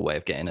a simple way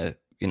of getting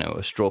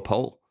a straw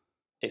poll.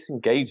 It's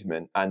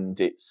engagement, and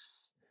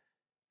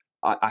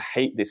I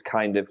hate this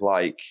kind of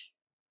like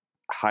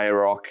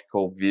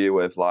hierarchical view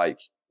of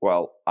like,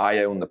 well,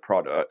 I own the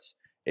product.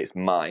 It's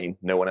mine.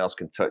 No one else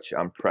can touch it.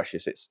 I'm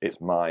precious.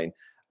 It's mine.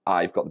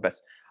 I've got the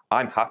best.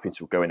 I'm happy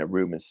to go in a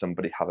room and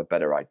somebody have a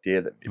better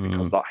idea than me,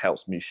 because that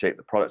helps me shape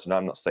the product. And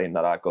I'm not saying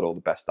that I've got all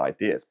the best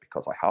ideas,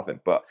 because I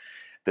haven't. But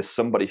there's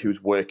somebody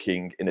who's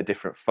working in a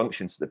different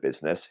function to the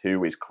business,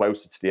 who is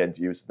closer to the end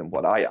user than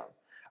what I am,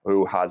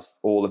 who has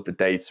all of the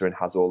data and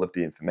has all of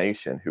the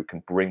information, who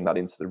can bring that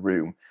into the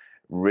room,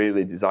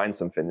 really design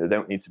something. They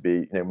don't need to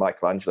be,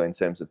 Michelangelo in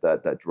terms of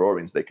their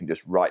drawings. They can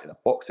just write in a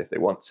box if they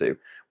want to.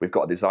 We've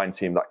got a design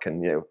team that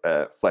can,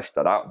 flesh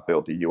that out and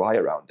build the UI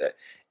around it.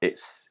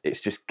 It's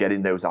just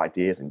getting those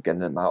ideas and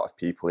getting them out of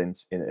people in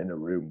a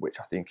room, which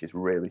I think is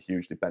really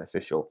hugely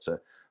beneficial to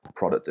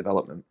product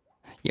development.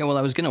 Yeah, well,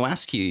 I was going to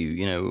ask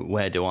you,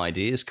 where do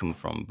ideas come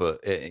from?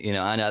 But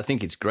and I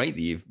think it's great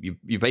that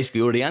you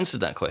basically already answered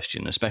that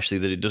question, especially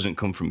that it doesn't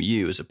come from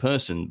you as a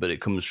person, but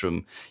it comes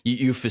from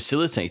you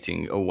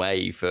facilitating a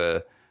way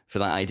for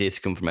that idea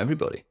to come from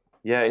everybody.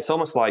 Yeah, it's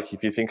almost like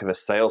if you think of a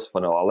sales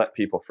funnel, I'll let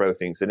people throw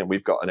things in, and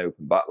we've got an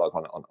open backlog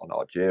on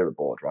our Jira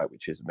board, right?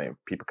 Which is,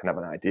 people can have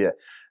an idea.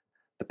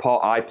 The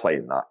part I play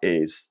in that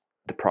is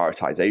the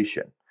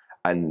prioritization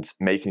and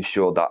making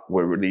sure that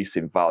we're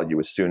releasing value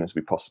as soon as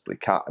we possibly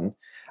can.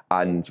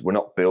 And we're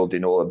not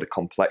building all of the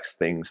complex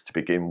things to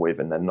begin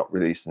with and then not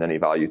releasing any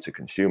value to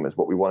consumers.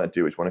 What we want to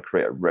do is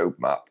create a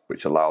roadmap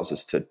which allows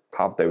us to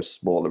have those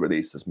smaller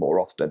releases more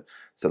often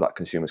so that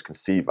consumers can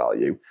see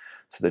value.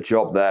 So the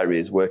job there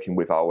is working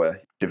with our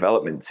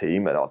development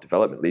team and our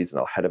development leads and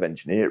our head of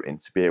engineering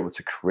to be able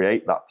to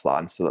create that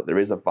plan so that there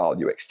is a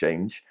value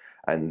exchange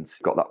and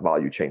got that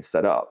value chain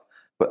set up.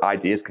 But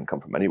ideas can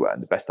come from anywhere,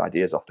 and the best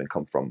ideas often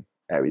come from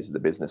areas of the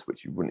business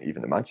which you wouldn't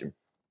even imagine.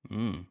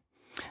 I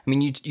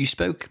mean, you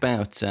spoke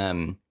about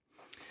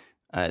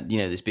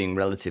this being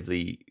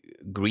relatively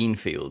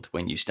greenfield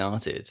when you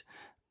started.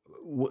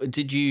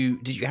 Did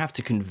you have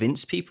to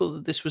convince people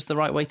that this was the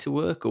right way to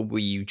work, or were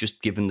you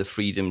just given the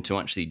freedom to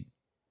actually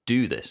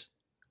do this?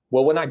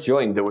 Well, when I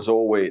joined, there was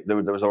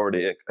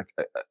already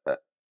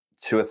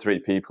two or three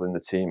people in the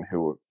team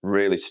who were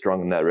really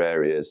strong in their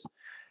areas,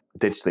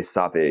 digitally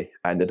savvy,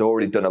 and they'd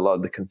already done a lot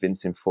of the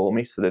convincing for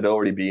me. So they'd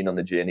already been on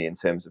the journey in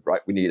terms of,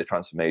 right, we need a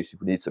transformation.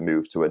 We need to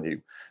move to a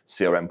new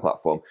CRM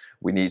platform.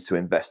 We need to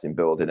invest in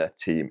building a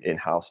team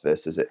in-house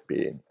versus it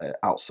being an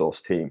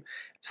outsourced team.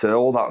 So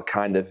all that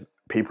kind of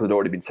people had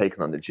already been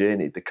taken on the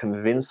journey. The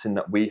convincing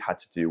that we had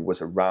to do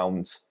was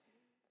around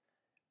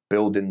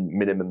building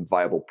minimum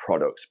viable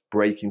products,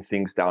 breaking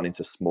things down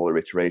into smaller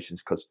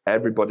iterations, because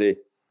everybody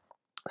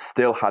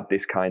still had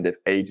this kind of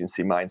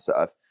agency mindset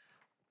of,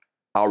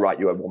 I'll write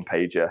you a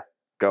one-pager,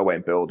 go away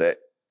and build it,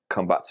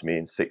 come back to me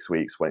in 6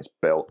 weeks when it's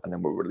built, and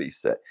then we'll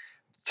release it.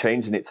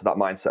 Changing it to that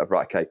mindset of,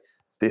 right, okay,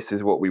 this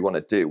is what we want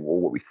to do, or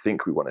what we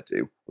think we want to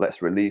do.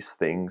 Let's release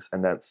things,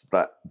 and then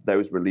let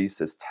those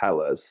releases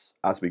tell us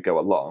as we go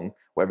along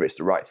whether it's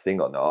the right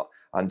thing or not,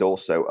 and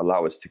also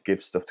allow us to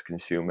give stuff to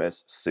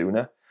consumers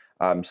sooner.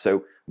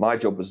 So my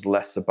job was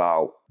less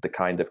about the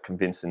kind of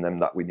convincing them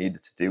that we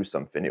needed to do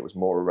something. It was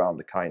more around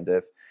the kind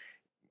of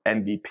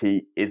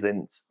MVP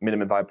isn't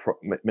minimum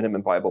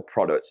viable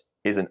product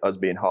isn't us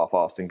being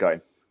half-assed and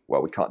going,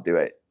 well, we can't do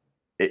it.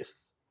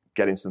 It's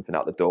getting something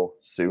out the door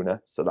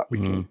sooner so that we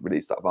can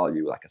release that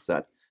value, like I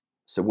said.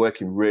 So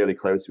working really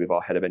closely with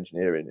our head of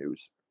engineering,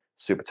 who's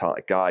a super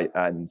talented guy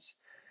and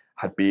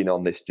had been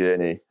on this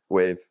journey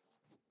with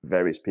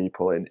various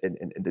people in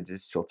the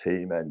digital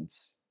team, and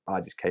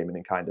I just came in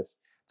and kind of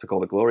took all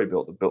the glory,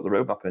 built the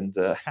roadmap, and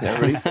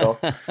released it all.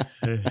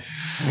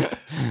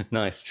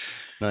 Nice.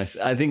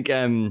 I think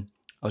I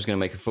was going to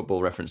make a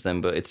football reference then,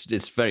 but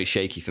it's very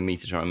shaky for me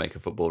to try and make a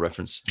football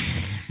reference.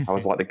 I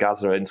was like the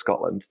Gazza in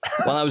Scotland.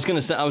 Well, I was going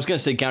to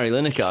say Gary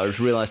Lineker. I just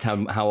realised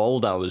how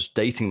old I was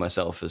dating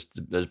myself as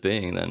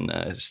being then.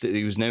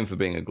 He was known for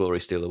being a glory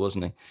stealer,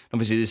 wasn't he?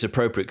 Obviously, this is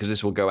appropriate because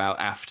this will go out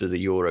after the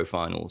Euro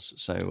finals.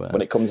 So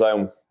when it comes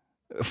home.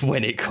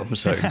 When it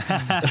comes home.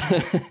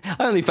 I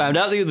only found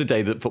out the other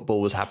day that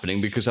football was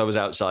happening because I was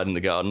outside in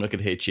the garden. I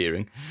could hear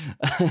cheering.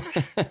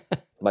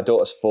 My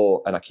daughter's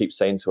 4, and I keep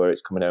saying to her,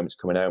 it's coming home.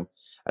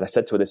 And I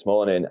said to her this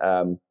morning,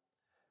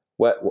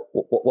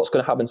 what's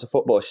going to happen to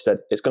football? She said,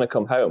 it's going to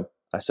come home.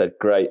 I said,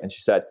 great. And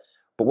she said,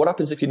 but what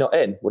happens if you're not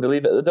in? Would I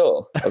leave it at the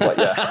door? I was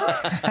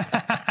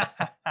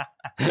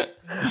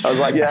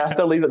like, yeah.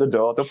 They'll leave it at the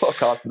door. They'll put a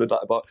card in the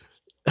letterbox.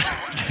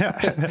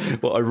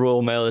 What a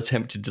Royal Mail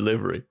attempted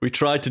delivery. We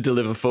tried to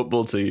deliver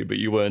football to you, but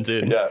you weren't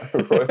in. Yeah,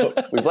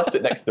 we've left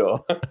it next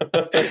door.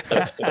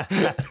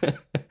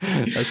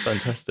 That's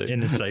fantastic.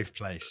 In a safe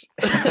place.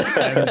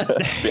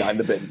 Behind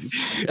the bins.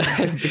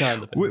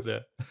 Behind the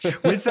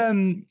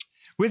bins,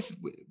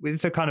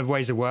 With the kind of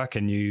ways of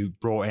working you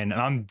brought in, and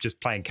I'm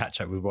just playing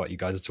catch up with what you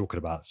guys are talking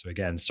about. So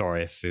again,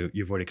 sorry if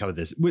you've already covered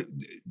this.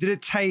 Did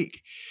it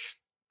take...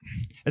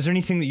 Is there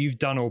anything that you've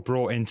done or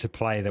brought into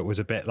play that was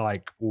a bit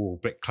like, a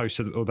bit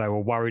closer, or they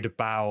were worried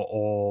about,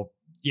 or,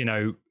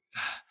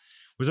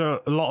 was there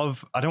a lot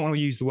of, I don't want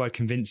to use the word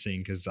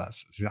convincing because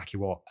that's exactly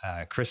what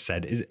Chris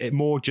said. Is it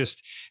more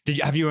just,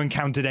 have you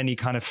encountered any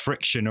kind of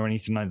friction or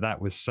anything like that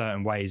with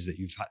certain ways that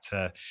you've had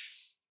to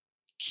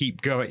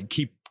keep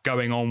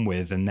going on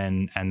with and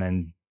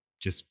then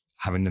just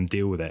having them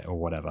deal with it or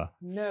whatever?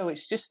 No,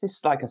 it's just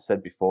this, like I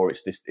said before,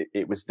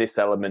 it was this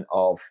element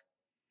of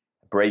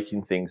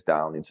breaking things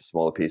down into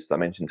smaller pieces. I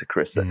mentioned to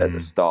Chris at the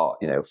start,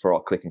 for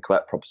our click and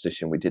collect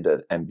proposition, we did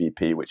an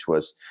MVP, which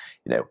was,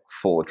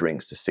 4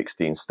 drinks to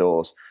 16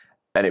 stores.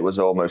 And it was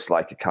almost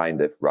like a kind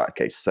of, right,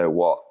 okay, so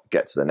what?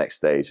 get to the next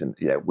stage. And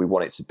we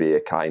want it to be a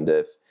kind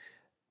of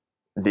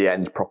the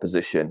end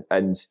proposition.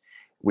 And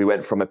we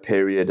went from a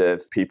period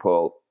of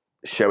people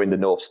showing the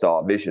North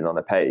Star vision on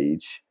a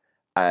page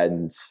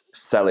and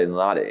selling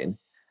that in,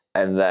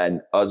 and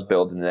then us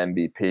building an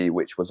MVP,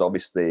 which was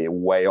obviously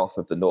way off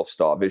of the North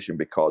Star vision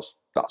because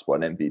that's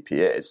what an MVP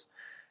is.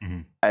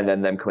 Mm-hmm. And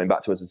then them coming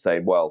back to us and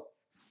saying, well,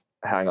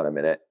 hang on a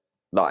minute,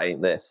 that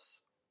ain't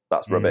this,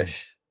 that's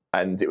rubbish.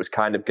 And it was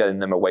kind of getting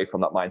them away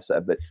from that mindset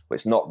of that, well,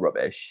 it's not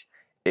rubbish,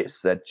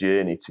 it's a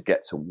journey to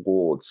get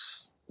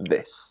towards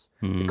this,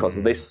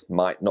 because this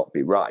might not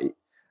be right,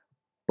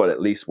 but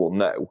at least we'll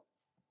know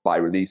by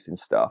releasing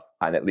stuff,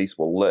 and at least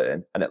we'll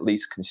learn, and at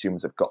least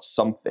consumers have got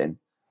something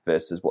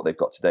versus what they've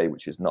got today,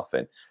 which is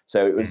nothing.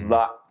 So it was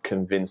that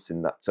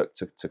convincing that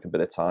took a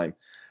bit of time.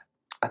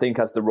 I think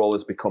as the role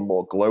has become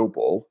more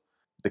global,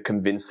 the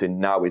convincing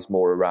now is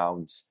more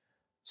around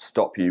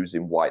stop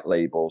using white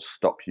labels,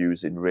 stop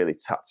using really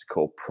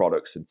tactical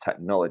products and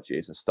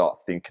technologies, and start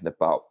thinking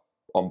about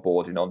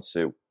onboarding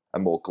onto a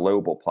more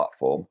global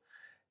platform.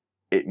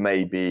 It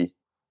may be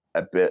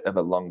a bit of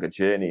a longer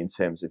journey in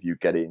terms of you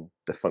getting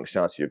the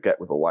functionality you get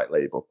with a white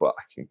label, but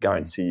I can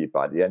guarantee you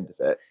by the end of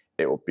it,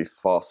 it will be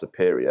far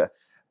superior,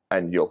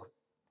 and you'll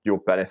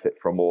benefit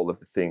from all of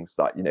the things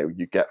that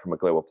you get from a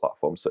global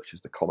platform, such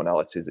as the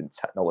commonalities and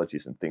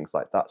technologies and things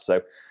like that.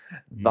 So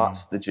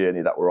that's the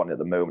journey that we're on at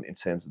the moment in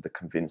terms of the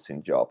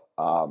convincing job.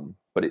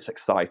 But it's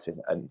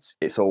exciting, and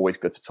it's always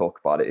good to talk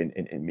about it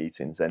in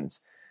meetings. And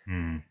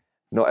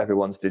not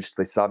everyone's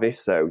digitally savvy,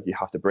 so you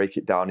have to break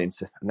it down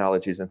into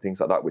analogies and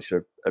things like that, which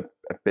are a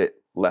bit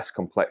less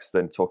complex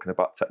than talking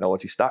about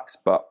technology stacks.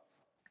 But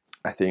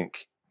I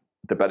think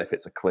the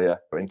benefits are clear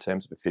in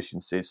terms of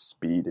efficiencies,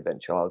 speed,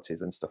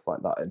 eventualities, and stuff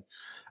like that, and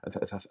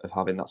of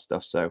having that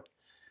stuff. So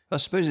I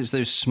suppose it's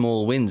those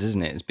small wins,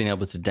 isn't it? It's being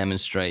able to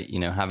demonstrate,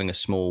 having a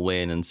small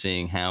win and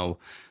seeing how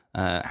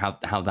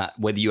that,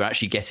 whether you're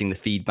actually getting the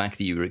feedback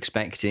that you were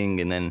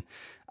expecting, and then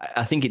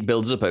I think it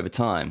builds up over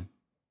time.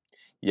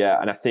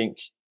 Yeah, and I think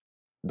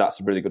that's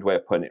a really good way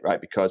of putting it,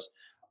 right? Because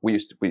we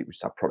used to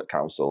have product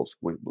councils.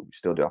 We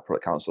still do have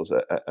product councils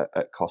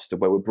at Costa,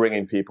 where we're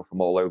bringing people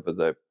from all over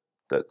the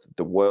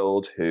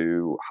world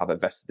who have a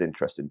vested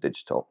interest in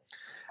digital.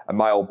 And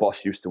my old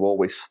boss used to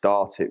always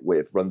start it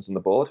with runs on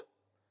the board.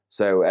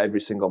 So every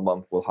single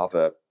month we'll have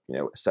a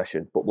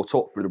session, but we'll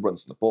talk through the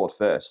runs on the board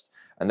first.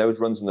 And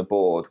those runs on the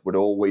board would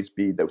always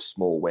be those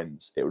small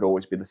wins. It would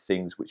always be the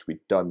things which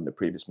we'd done the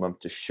previous month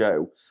to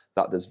show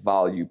that there's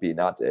value being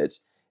added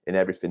in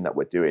everything that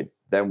we're doing.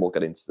 Then we'll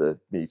get into the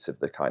meat of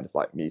the kind of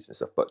like meat and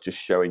stuff, but just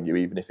showing you,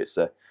 even if it's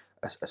a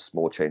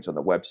small change on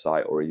the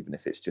website, or even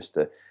if it's just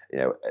a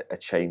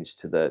change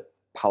to the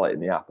palette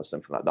in the app or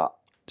something like that.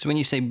 So when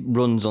you say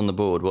runs on the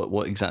board,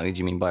 what exactly do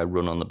you mean by a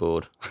run on the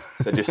board?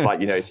 So just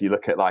like, if you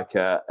look at like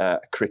a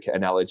cricket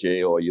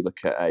analogy, or you look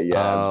at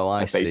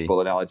a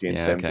baseball analogy in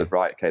terms of,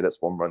 right, okay, that's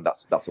one run,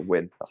 that's a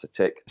win, that's a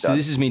tick. So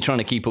this is me trying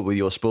to keep up with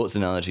your sports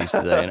analogies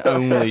today, and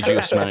only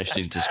just managed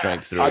to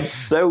scrape through. I'm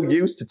so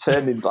used to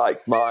turning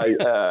like my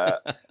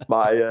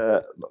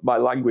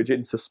language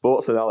into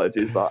sports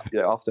analogies that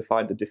I have to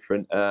find a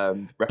different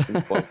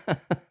reference point.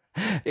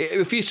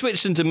 If you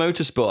switched into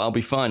motorsport, I'll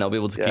be fine. I'll be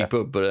able to keep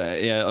up. But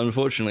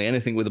unfortunately,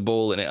 anything with a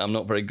ball in it, I'm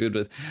not very good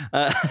with.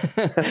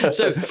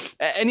 So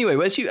anyway,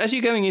 as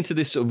you're going into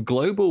this sort of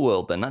global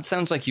world, then that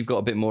sounds like you've got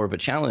a bit more of a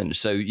challenge.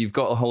 So you've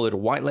got a whole lot of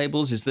white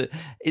labels. Is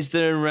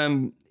there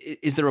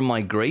a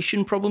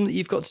migration problem that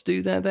you've got to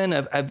do there? Then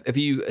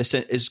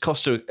has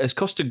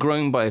Costa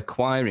grown by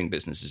acquiring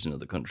businesses in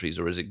other countries,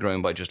 or is it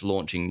grown by just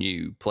launching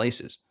new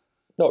places?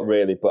 Not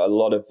really, but a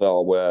lot of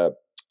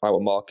our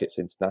markets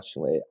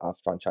internationally are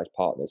franchise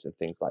partners and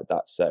things like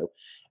that. So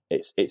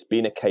it's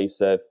been a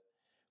case of,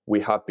 we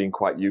have been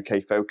quite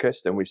UK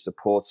focused, and we've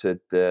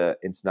supported the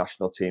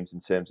international teams in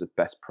terms of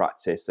best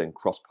practice and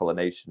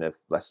cross-pollination of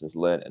lessons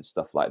learned and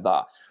stuff like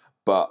that.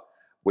 But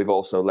we've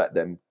also let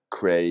them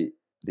create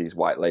these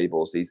white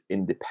labels, these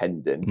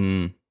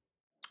independent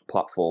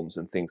platforms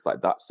and things like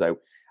that. So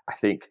I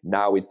think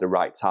now is the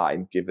right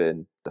time,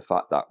 given the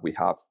fact that we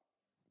have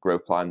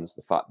growth plans,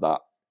 the fact that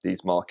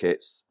these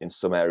markets in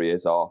some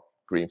areas are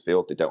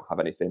greenfield, they don't have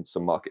anything.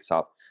 Some markets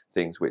have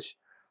things which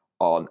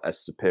aren't as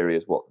superior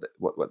as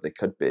what they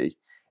could be.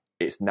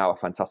 It's now a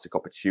fantastic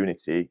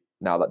opportunity,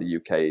 now that the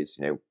UK is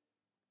in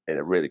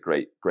a really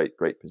great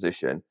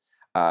position,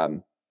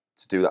 to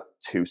do that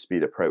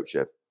two-speed approach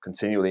of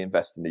continually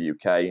invest in the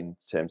UK in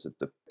terms of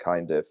the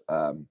kind of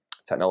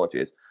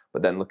technologies,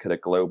 but then look at a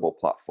global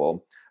platform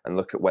and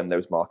look at when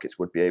those markets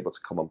would be able to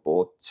come on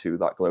board to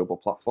that global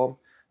platform.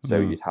 So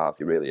you'd have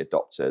your really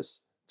adopters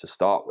to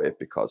start with,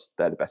 because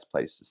they're the best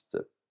places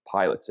to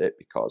pilot it,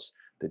 because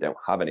they don't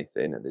have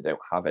anything and they don't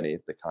have any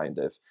of the kind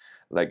of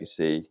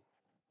legacy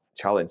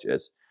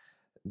challenges.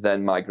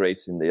 Then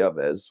migrating the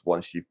others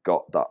once you've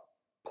got that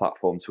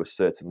platform to a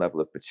certain level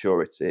of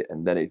maturity,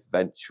 and then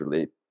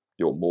eventually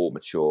your more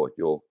mature,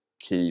 your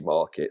key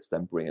markets,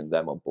 then bringing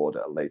them on board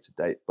at a later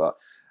date. But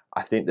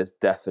I think there's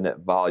definite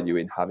value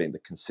in having the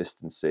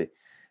consistency.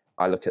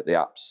 I look at the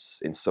apps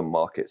in some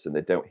markets and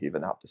they don't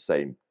even have the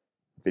same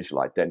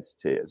visual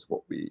identity as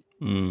what we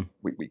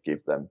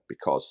give them,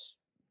 because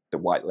the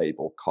white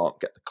label can't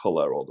get the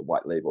color or the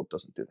white label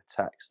doesn't do the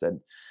text, and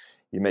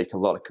you make a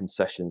lot of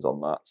concessions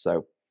on that.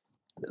 So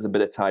there's a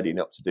bit of tidying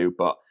up to do,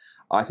 but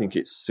I think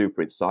it's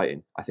super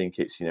exciting. I think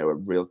it's, a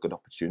real good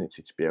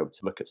opportunity to be able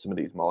to look at some of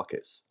these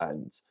markets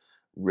and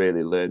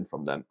really learn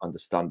from them,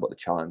 understand what the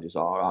challenges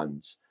are,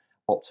 and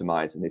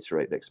optimize and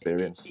iterate the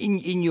experience.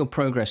 In your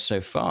progress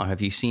so far,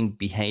 have you seen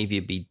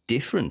behavior be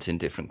different in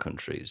different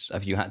countries?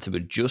 Have you had to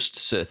adjust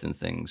certain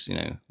things?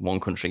 One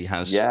country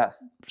has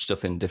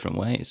stuff in different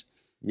ways.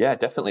 Yeah,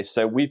 definitely.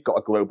 So we've got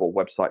a global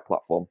website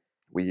platform.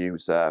 We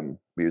use a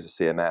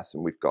CMS,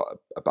 and we've got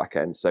a back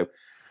end. So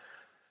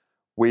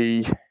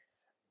we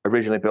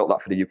originally built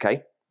that for the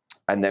UK,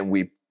 and then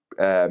we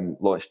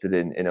launched it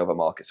in other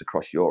markets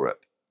across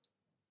Europe.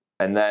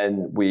 And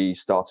then we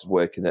started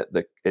working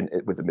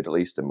with the Middle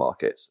Eastern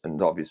markets,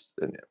 and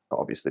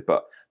obviously,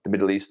 but the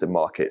Middle Eastern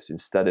markets,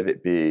 instead of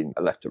it being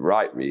a left to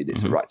right read,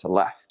 it's a right to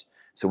left.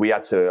 So we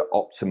had to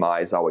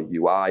optimize our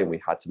UI, and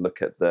we had to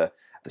look at the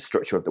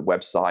structure of the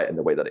website and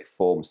the way that it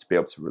forms to be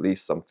able to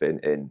release something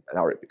in an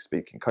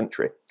Arabic-speaking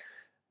country.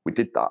 We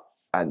did that,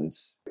 and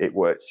it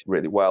worked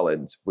really well.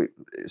 And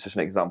it's just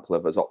an example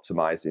of us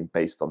optimizing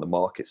based on the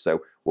market.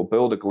 So we'll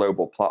build a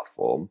global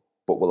platform,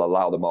 but we'll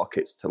allow the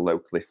markets to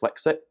locally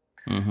flex it.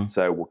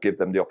 So we'll give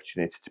them the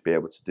opportunity to be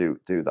able to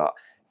do that.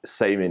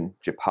 Same in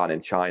Japan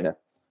and China.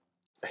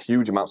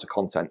 Huge amounts of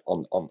content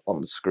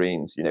on the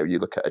screens. You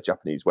look at a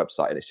Japanese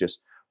website and it's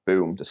just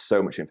boom. There's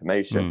so much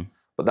information,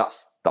 but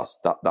that's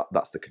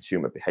the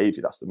consumer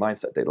behavior. That's the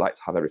mindset. They like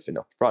to have everything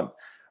up front.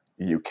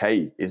 The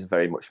UK is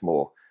very much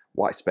more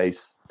white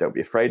space. Don't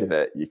be afraid of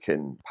it. You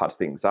can pad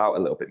things out a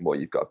little bit more.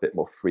 You've got a bit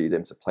more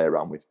freedom to play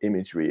around with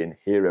imagery and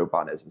hero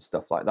banners and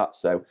stuff like that.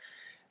 So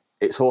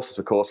it's all sorts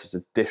of courses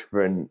of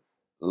different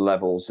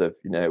levels of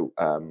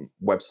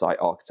website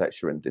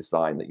architecture and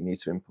design that you need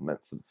to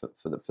implement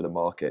for the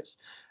markets,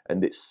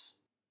 and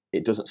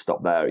it doesn't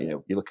stop there.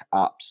 You look at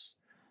apps.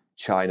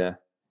 China,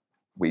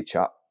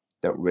 WeChat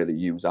don't really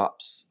use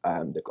apps.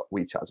 They've got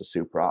WeChat as a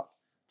super app.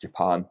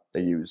 Japan,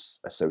 they use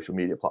a social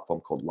media platform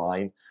called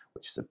Line,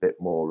 which is a bit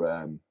more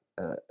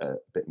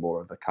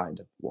of a kind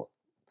of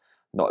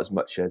not as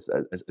much as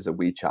a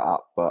WeChat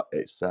app, but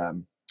it's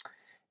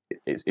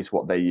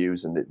what they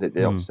use, and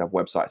they obviously have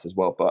websites as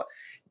well, but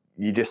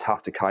you just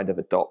have to kind of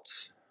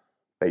adopt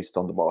based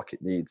on the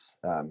market needs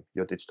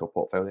your digital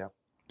portfolio.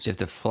 So you have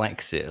to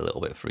flex it a little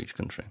bit for each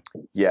country.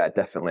 Yeah,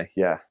 definitely.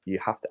 Yeah, you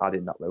have to add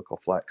in that local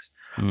flex.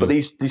 But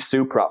these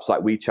super apps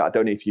like WeChat, I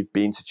don't know if you've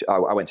been to.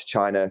 I went to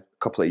China a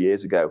couple of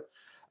years ago,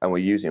 and we're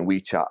using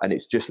WeChat, and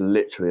it's just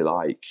literally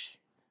like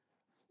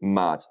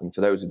mad. And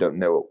for those who don't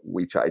know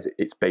what WeChat is,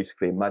 it's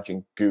basically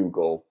imagine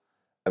Google,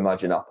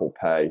 imagine Apple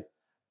Pay,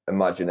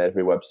 imagine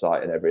every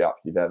website and every app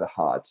you've ever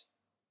had,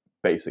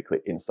 basically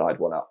inside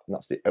one app, and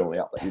that's the only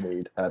app that you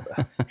need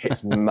ever.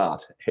 It's mad.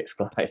 It's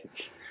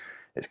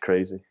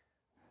crazy.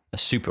 A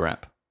super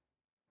app.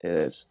 It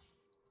is.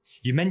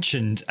 You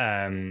mentioned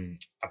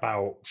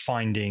about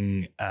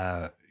finding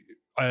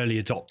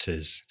early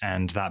adopters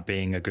and that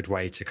being a good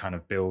way to kind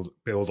of build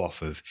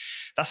off of.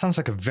 That sounds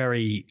like a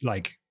very,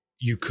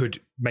 you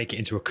could make it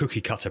into a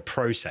cookie cutter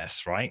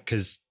process, right?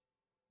 Because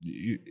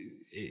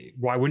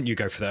why wouldn't you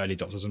go for the early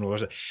adopters and all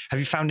that? Have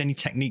you found any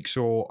techniques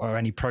or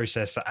any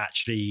process that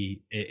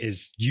actually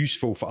is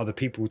useful for other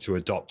people to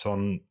adopt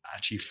on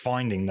actually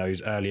finding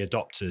those early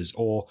adopters?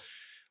 Or,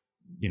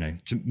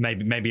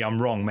 maybe I'm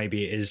wrong.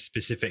 Maybe it is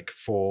specific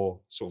for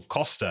sort of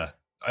Costa.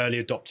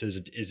 Early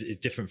adopters is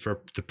different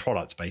for the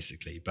product,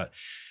 basically. But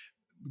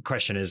the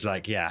question is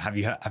have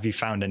you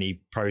found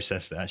any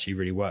process that actually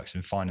really works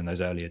in finding those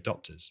early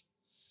adopters?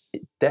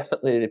 It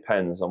definitely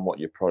depends on what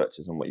your product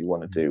is and what you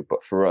want to do.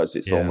 But for us,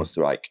 it's almost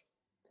like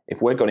if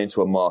we're going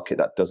into a market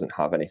that doesn't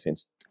have anything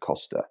to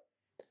Costa,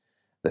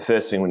 the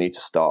first thing we need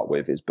to start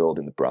with is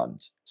building the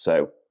brand.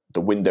 So the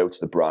window to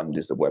the brand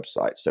is the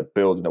website. So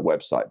building a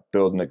website,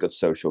 building a good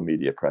social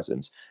media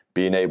presence,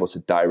 being able to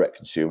direct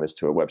consumers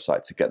to a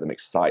website to get them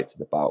excited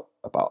about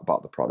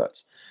the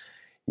product.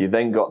 You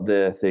then got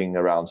the thing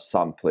around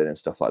sampling and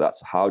stuff like that.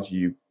 So how do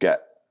you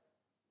get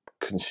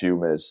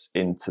consumers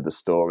into the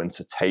store and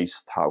to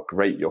taste how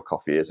great your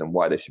coffee is and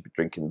why they should be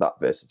drinking that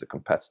versus the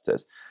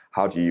competitors?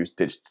 How do you use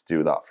digital to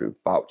do that? Through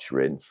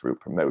vouchering, through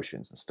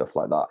promotions and stuff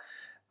like that.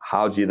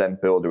 How do you then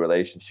build a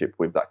relationship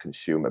with that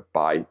consumer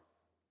by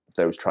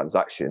those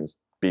transactions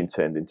being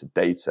turned into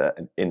data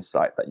and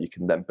insight that you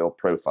can then build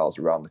profiles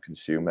around the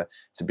consumer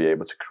to be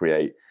able to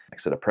create a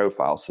set of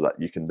profiles so that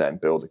you can then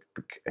build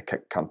a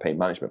campaign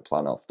management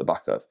plan off the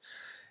back of.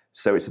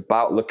 So it's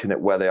about looking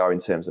at where they are in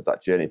terms of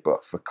that journey.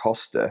 But for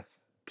Costa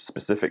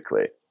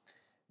specifically,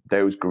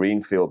 those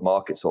greenfield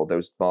markets or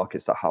those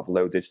markets that have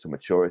low digital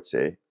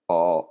maturity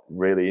are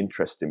really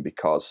interesting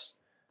because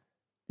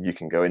you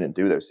can go in and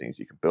do those things.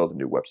 You can build a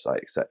new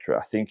website, etc.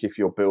 I think if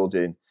you're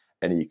building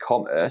an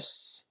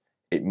e-commerce,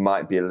 it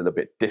might be a little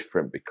bit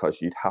different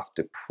because you'd have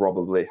to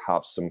probably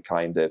have some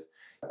kind of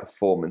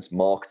performance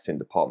marketing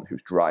department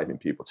who's driving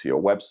people to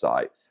your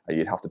website, and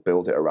you'd have to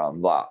build it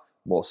around that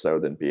more so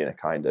than being a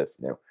kind of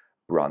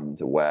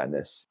brand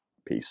awareness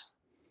piece.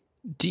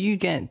 Do you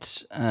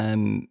get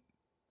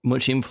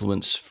much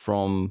influence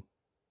from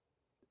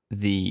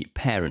the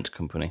parent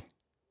company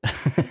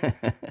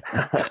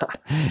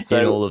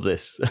in all of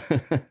this?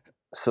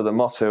 So the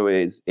motto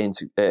is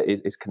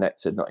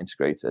connected, not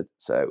integrated.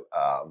 So,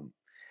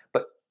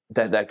 but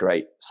they're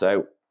great.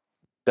 So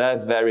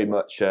they're very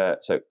much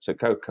so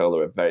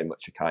Coca-Cola are very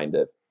much a kind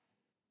of,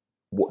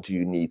 what do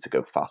you need to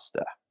go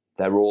faster?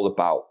 They're all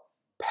about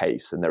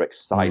pace, and they're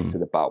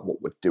excited about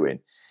what we're doing.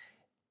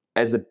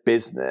 As a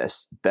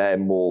business, they're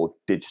more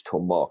digital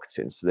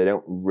marketing, so they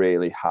don't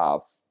really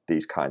have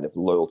these kind of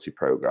loyalty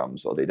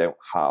programs, or they don't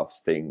have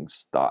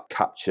things that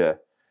capture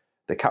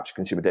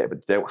consumer data,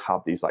 but they don't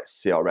have these like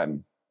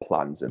CRM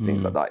plans and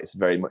things like that. It's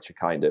very much a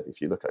kind of, if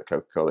you look at a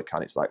Coca-Cola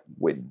can, it's like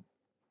win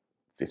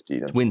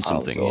 £1,500, win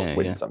something, or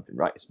win something,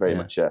 right? It's very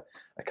much a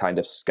kind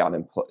of scan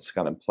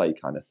and play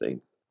kind of thing.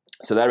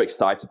 So they're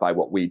excited by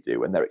what we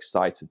do, and they're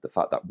excited the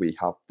fact that we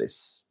have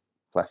this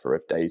plethora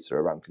of data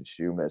around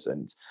consumers,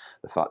 and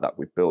the fact that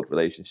we build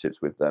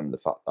relationships with them, the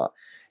fact that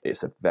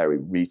it's a very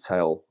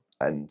retail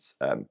and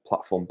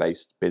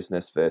platform-based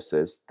business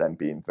versus them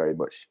being very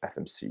much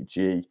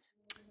FMCG.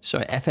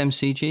 Sorry,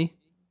 FMCG?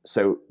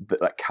 So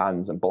like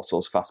cans and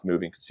bottles,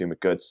 fast-moving consumer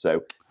goods.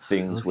 So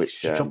things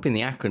which dropping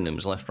the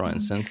acronyms left, right,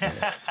 and centre.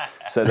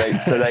 so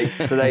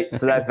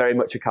they're very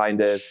much a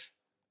kind of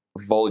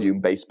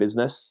volume-based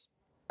business,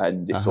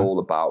 and it's all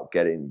about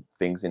getting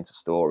things into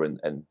store,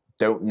 and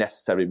don't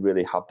necessarily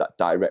really have that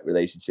direct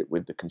relationship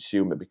with the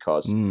consumer,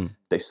 because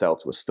they sell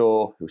to a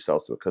store who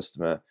sells to a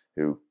customer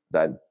who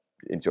then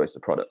enjoys the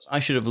product. I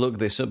should have looked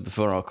this up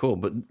before our call,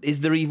 but is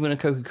there even a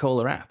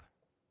Coca-Cola app?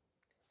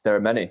 There are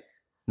many.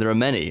 There are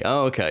many.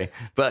 Oh, okay.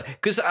 But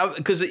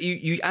because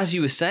you, as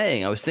you were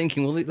saying, I was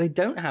thinking, well, they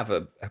don't have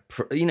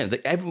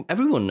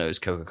everyone knows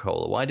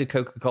Coca-Cola. Why do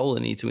Coca-Cola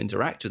need to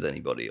interact with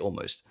anybody?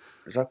 Almost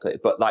exactly.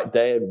 But like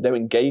they're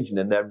engaging,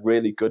 and they're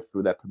really good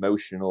through their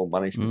promotional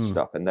management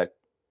stuff, and they're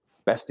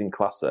best in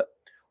class at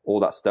all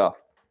that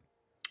stuff.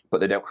 But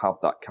they don't have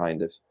that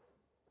kind of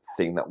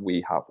thing that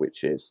we have,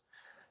 which is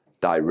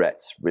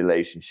direct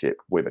relationship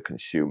with a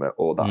consumer,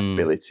 or that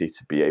ability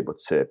to be able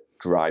to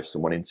drive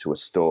someone into a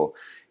store.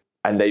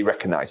 And they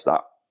recognize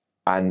that,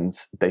 and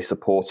they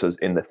support us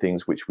in the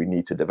things which we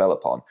need to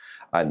develop on,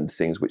 and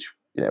things which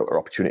are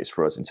opportunities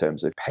for us in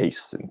terms of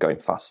pace and going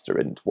faster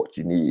and what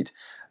you need.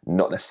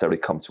 Not necessarily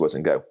come to us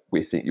and go,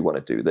 we think you want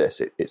to do this.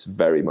 It's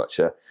very much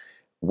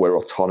we're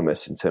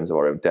autonomous in terms of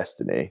our own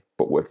destiny,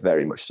 but we're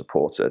very much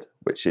supported,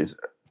 which is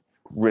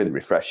really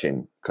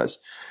refreshing, because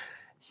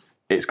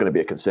it's going to be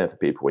a concern for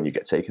people when you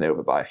get taken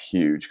over by a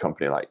huge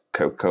company like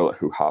Coca-Cola,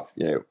 who have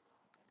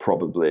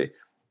probably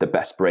the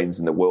best brains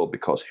in the world,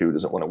 because who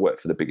doesn't want to work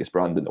for the biggest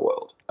brand in the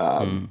world?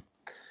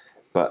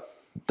 But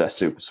they're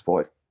super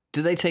supportive.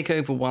 Did they take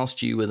over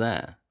whilst you were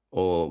there,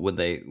 or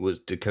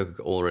did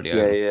Coca already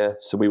own? Yeah.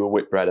 So we were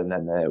Whitbread, and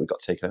then we got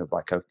taken over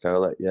by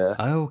Coca-Cola. Yeah.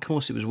 Oh, of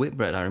course, it was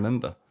Whitbread. I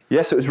remember.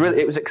 Yes, it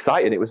was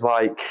exciting. It was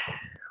like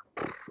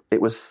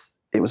it was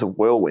a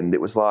whirlwind.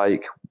 It was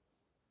like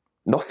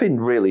nothing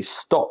really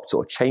stopped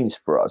or changed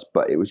for us,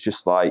 but it was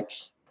just like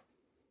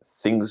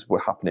things were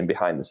happening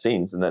behind the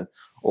scenes, and then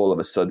all of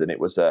a sudden it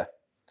was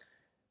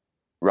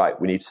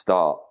right, we need to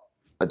start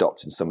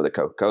adopting some of the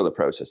Coca-Cola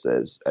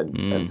processes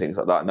and things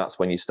like that. And that's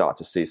when you start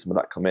to see some of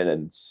that come in,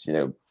 and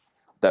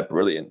they're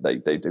brilliant.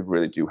 They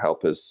really do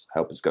help us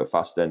go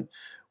fast. And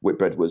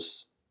Whitbread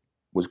was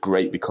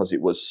great because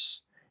it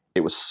was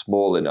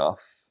small enough,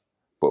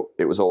 but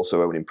it was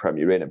also owning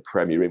Premier Inn, and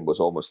Premier Inn was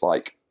almost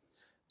like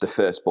the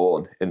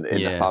firstborn in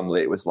the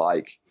family. It was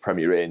like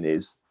Premier Inn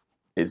is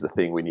the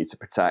thing we need to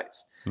protect.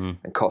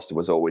 And Costa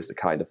was always the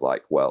kind of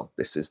like, well,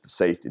 this is the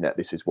safety net.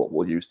 This is what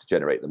we'll use to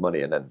generate the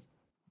money, and then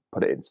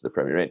put it into the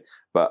Premier Inn.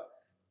 But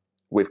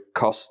with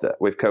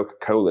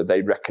Coca-Cola,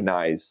 they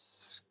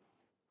recognize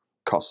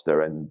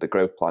Costa, and the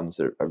growth plans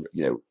are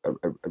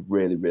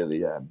really,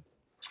 really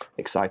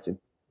exciting.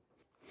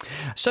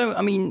 So,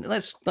 I mean,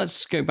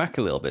 let's go back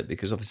a little bit,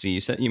 because obviously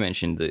you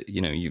mentioned that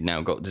you've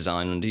now got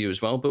design under you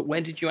as well. But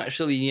where did you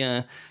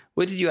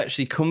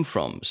actually come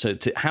from? So,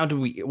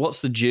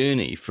 what's the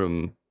journey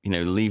from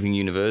leaving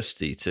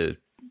university to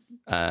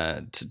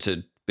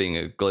being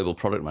a global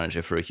product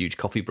manager for a huge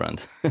coffee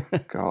brand?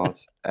 God,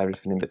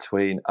 everything in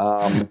between.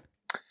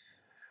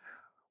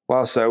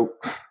 Well, so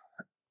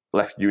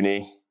left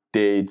uni,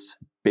 did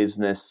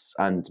business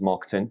and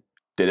marketing.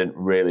 Didn't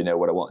really know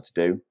what I wanted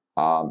to do.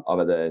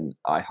 Other than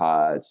I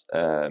had,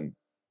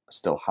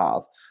 still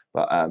have,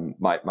 but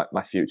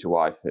my future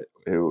wife,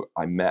 who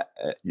I met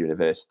at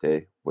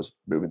university, was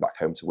moving back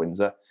home to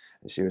Windsor,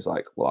 and she was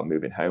like, well, I'm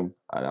moving home.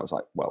 And I was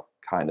like, well,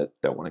 kind of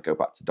don't want to go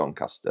back to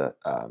Doncaster.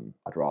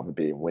 I'd rather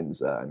be in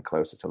Windsor and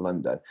closer to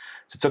London.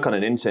 So took on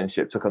an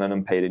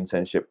unpaid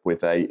internship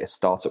with a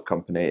startup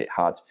company. It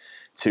had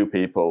 2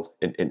 people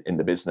in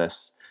the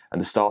business. And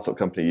the startup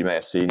company, you may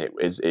have seen it,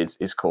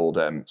 is called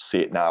See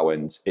It Now,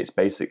 and it's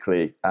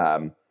basically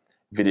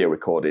video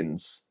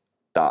recordings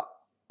that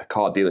a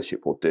car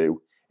dealership will do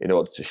in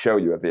order to show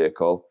you a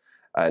vehicle,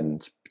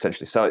 and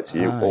potentially sell it to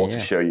you, or to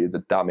show you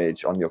the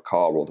damage on your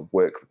car or the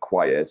work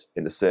required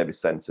in the service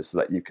center so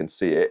that you can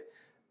see it,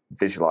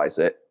 visualize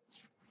it,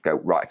 go,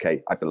 right,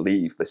 okay, I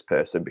believe this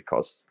person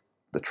because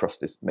the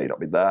trust may not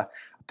be there,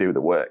 do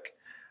the work.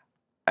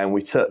 And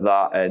we took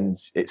that and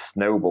it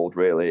snowballed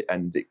really,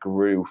 and it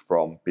grew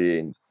from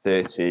being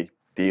 30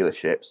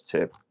 dealerships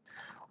to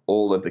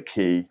all of the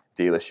key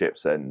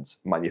dealerships and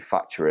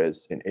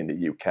manufacturers in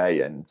the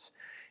UK, and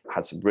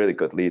had some really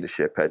good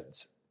leadership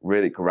and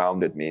really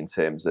grounded me in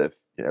terms of,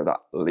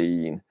 that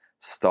lean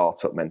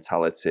startup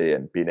mentality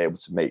and being able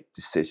to make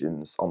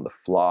decisions on the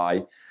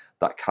fly,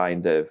 that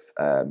kind of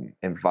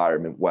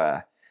environment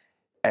where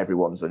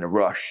everyone's in a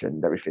rush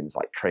and everything's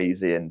like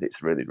crazy, and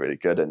it's really, really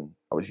good. And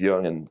I was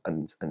young and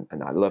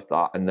I loved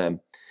that. And then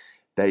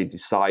they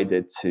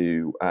decided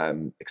to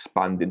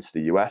expand into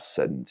the US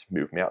and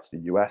move me out to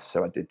the US.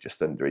 So I did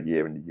just under a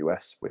year in the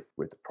US with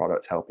the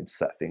product, helping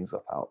set things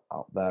up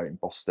out there in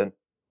Boston.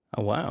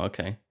 Oh wow!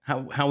 Okay,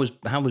 how was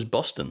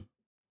Boston?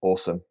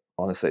 Awesome.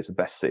 Honestly, it's the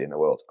best city in the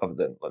world, other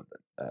than London.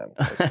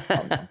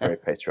 I'm very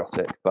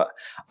patriotic, but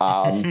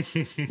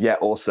yeah,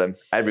 awesome.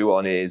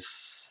 Everyone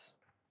is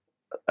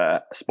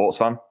a sports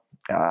fan.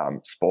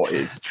 Sport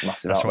is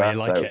massive. That's out why there. You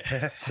like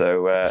it.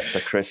 So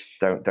Chris,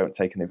 don't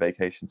take any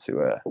vacation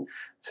to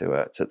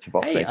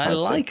Boston. Hey, I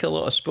like a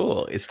lot of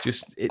sport. It's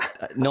just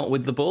not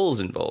with the balls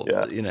involved.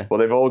 Yeah.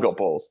 Well, they've all got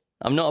balls.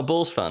 I'm not a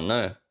Bulls fan.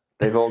 No.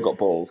 They've all got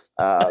balls.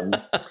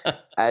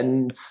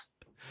 And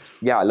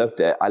yeah, I loved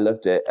it. I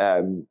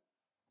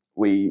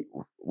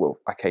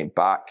came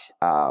back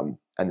and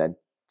then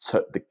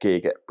took the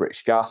gig at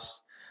British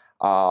Gas.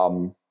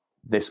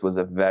 This was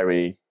a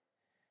very,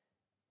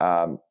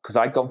 because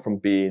I'd gone from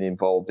being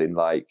involved in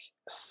like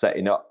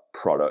setting up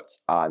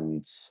product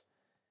and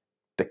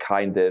the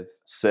kind of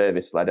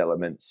service-led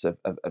elements of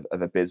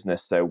a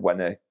business. So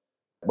when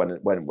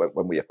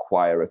we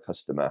acquire a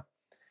customer,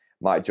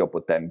 my job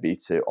would then be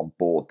to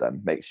onboard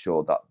them, make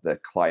sure that the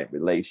client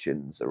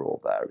relations are all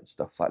there and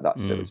stuff like that.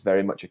 So it was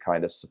very much a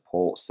kind of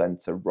support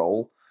center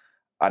role.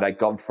 And I'd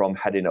gone from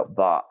heading up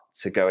that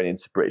to going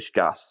into British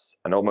Gas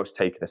and almost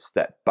taking a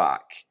step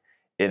back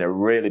in a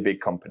really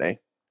big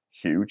company,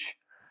 huge,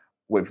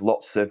 with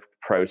lots of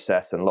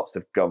process and lots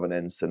of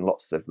governance and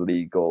lots of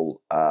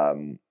legal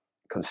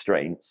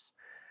constraints.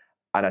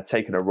 And I'd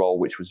taken a role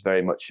which was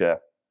very much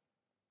a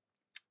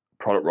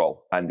product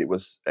role, and it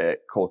was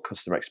called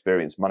customer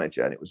experience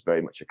manager, and it was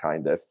very much a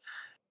kind of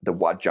the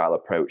agile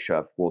approach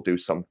of we'll do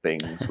some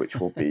things which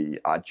will be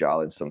agile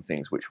and some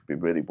things which will be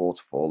really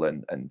waterfall,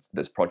 and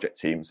there's project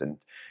teams and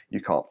you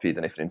can't feed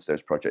anything into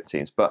those project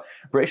teams. But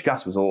British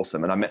Gas was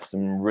awesome, and I met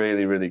some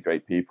really, really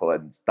great people,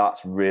 and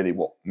that's really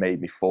what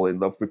made me fall in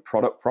love with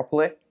product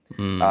properly.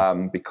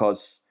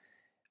 Because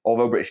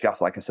although British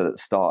Gas, like I said at the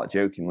start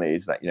jokingly,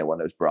 is that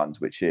one of those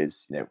brands which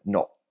is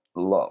not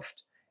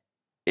loved,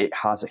 it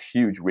has a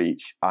huge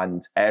reach,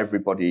 and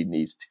everybody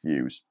needs to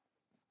use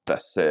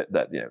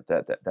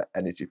the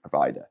energy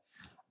provider.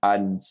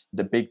 And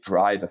the big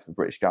driver for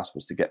British Gas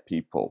was to get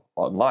people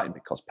online,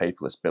 because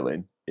paperless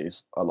billing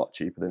is a lot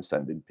cheaper than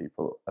sending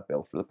people a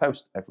bill for the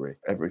post every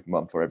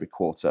month or every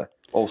quarter.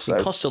 Also,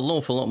 it costs an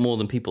awful lot more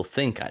than people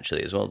think,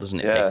 actually, as well, doesn't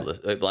it? Yeah.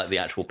 Paperless, like the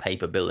actual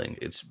paper billing.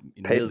 It's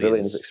paper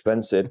billing is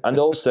expensive, and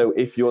also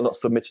if you're not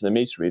submitting a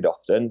meter read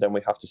often, then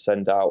we have to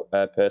send out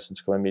a person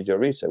to come and read your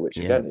meter, which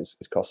again is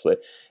costly.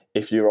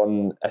 If you're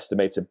on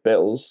estimated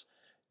bills,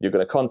 you're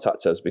going to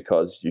contact us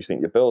because you think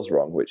your bill's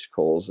wrong, which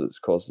causes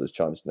a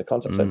challenge in the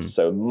contact center.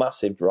 So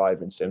massive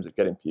driver in terms of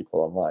getting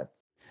people online.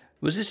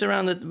 Was this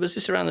around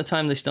the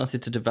time they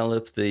started to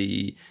develop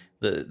the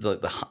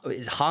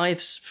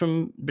hives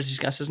from British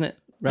Gas, isn't it?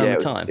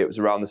 It was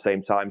around the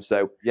same time.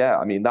 So yeah,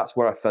 I mean, that's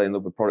where I fell in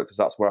love with product, because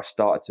that's where I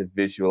started to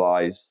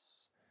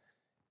visualize,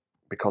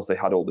 because they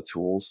had all the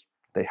tools,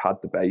 they had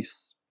the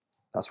base.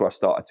 That's where I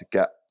started to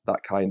get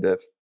that kind of,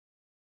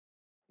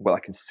 well, I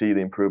can see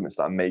the improvements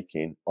that I'm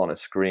making on a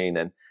screen,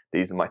 and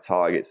these are my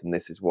targets, and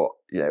this is what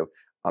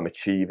I'm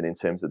achieving in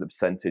terms of the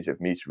percentage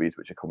of meter reads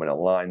which are coming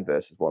online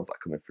versus ones that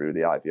are coming through the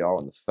IVR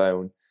on the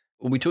phone.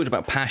 Well, we talked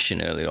about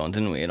passion earlier on,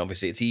 didn't we? And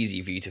obviously it's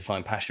easy for you to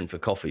find passion for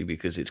coffee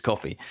because it's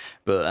coffee.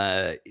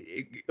 But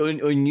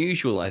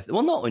unusual,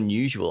 well, not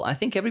unusual. I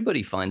think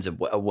everybody finds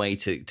a way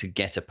to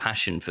get a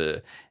passion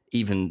for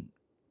even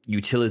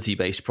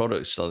utility-based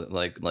products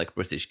like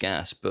British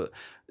Gas. But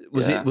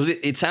was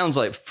it sounds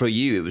like for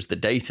you it was the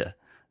data,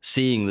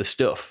 seeing the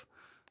stuff.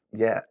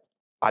 Yeah.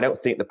 I don't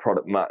think the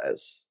product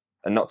matters.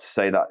 And not to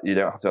say that you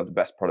don't have to have the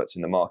best products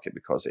in the market,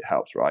 because it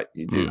helps, right?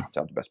 You do have to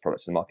have the best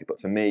products in the market. But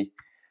for me,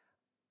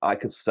 I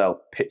could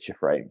sell picture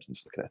frames. I'm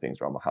just looking at things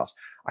around my house.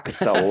 I could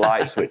sell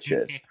light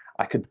switches.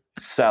 I could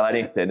sell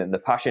anything. And the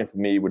passion for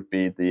me would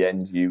be the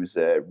end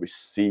user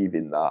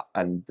receiving that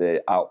and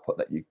the output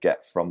that you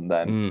get from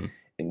them,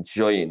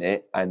 enjoying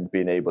it and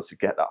being able to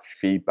get that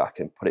feedback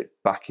and put it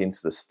back into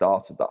the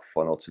start of that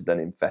funnel to then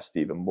invest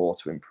even more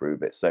to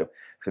improve it. So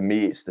for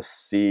me, it's the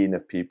scene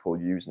of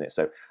people using it.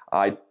 So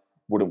I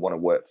wouldn't want to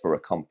work for a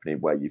company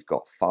where you've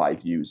got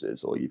 5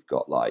 users or you've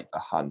got like a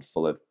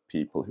handful of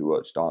people who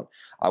just aren't.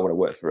 I want to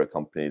work for a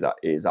company that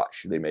is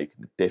actually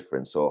making a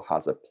difference or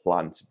has a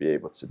plan to be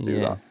able to do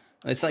that.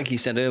 It's like you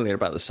said earlier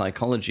about the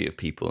psychology of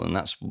people, and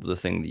that's the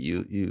thing that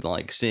you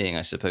like seeing.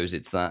 I suppose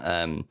it's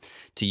that,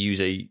 to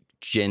use a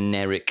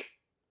generic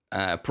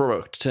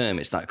product term,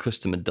 it's that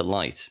customer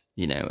delight,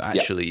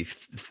 actually,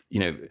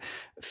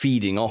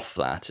 feeding off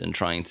that and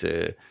trying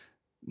to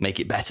make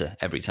it better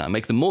every time,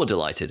 make them more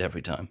delighted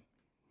every time.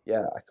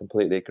 Yeah, I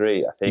completely agree.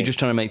 I think you're just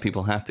trying to make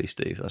people happy,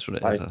 Steve. That's what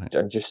it is. I think.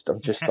 I'm just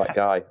that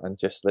guy. I'm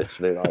just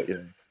literally like,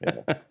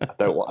 I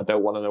don't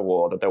want an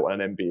award. I don't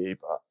want an MBE,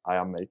 but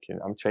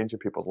I'm changing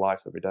people's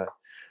lives every day.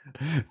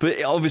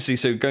 But obviously,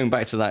 so going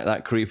back to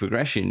that career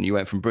progression, you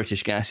went from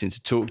British Gas into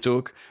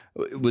TalkTalk.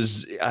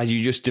 Had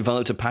you just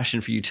developed a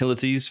passion for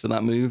utilities for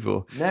that move,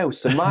 or no?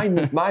 So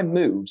my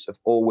moves have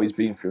always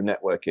been through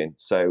networking.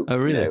 So oh,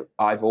 really?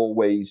 I've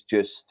always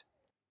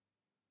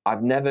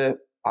I've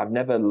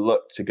never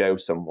looked to go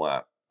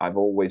somewhere. I've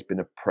always been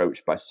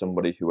approached by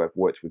somebody who I've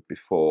worked with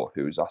before,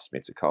 who's asked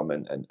me to come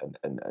and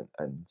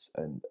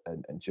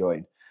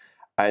join.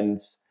 And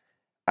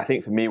I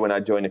think for me, when I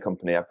join a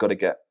company, I've got to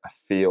get a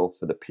feel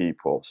for the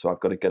people. So I've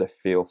got to get a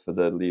feel for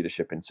the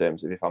leadership in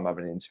terms of if I'm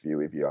having an interview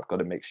with you, I've got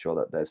to make sure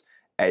that there's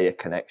a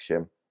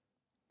connection,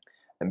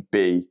 and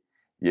B,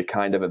 you're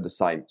kind of the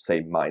same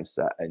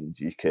mindset, and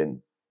you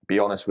can be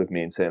honest with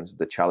me in terms of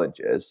the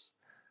challenges,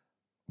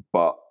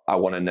 but I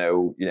want to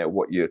know,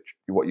 what you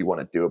want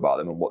to do about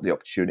them and what the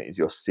opportunities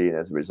you're seeing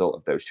as a result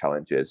of those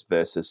challenges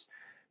versus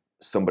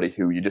somebody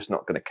who you're just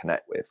not going to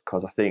connect with.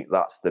 Because I think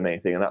that's the main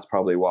thing, and that's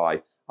probably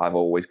why I've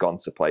always gone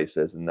to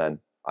places and then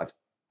I've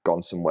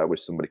gone somewhere with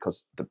somebody,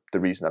 because the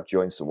reason I've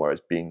joined somewhere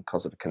has been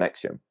because of a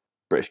connection.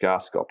 British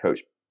Gas got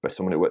approached by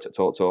someone who worked at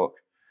TalkTalk,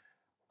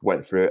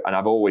 went through it, and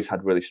I've always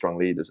had really strong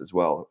leaders as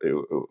well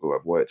who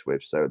I've worked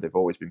with. So they've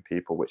always been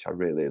people which I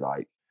really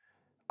like.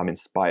 I'm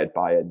inspired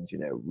by, and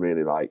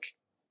really like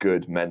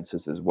good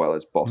mentors as well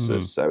as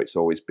bosses. So that's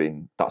always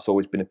been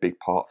a big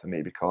part for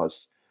me,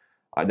 because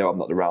I know I'm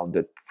not the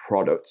rounded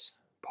product,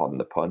 pardon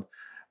the pun,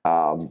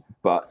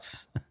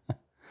 but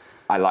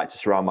I like to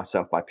surround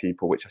myself by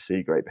people which I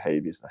see great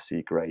behaviours and I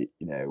see great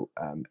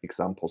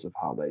examples of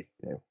how they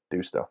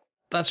do stuff.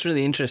 That's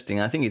really interesting.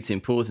 I think it's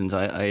important.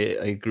 I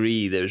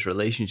agree those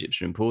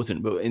relationships are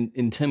important, but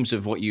in terms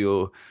of what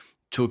you're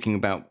talking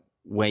about,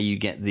 where you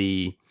get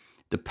the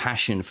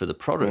passion for the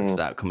product,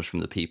 that comes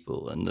from the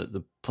people, and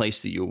the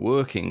place that you're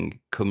working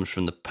comes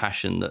from the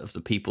passion of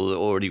the people that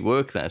already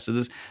work there. So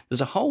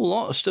there's a whole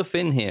lot of stuff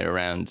in here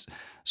around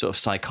sort of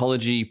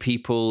psychology,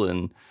 people,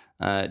 and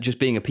just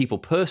being a people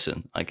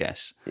person, I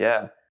guess.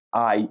 Yeah,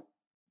 I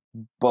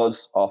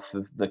buzz off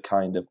of the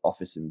kind of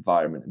office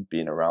environment and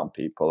being around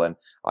people, and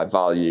I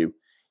value,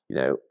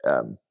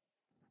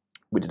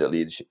 we did a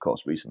leadership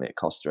course recently at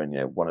Costa, and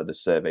one of the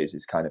surveys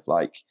is kind of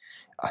like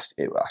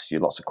it asks you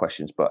lots of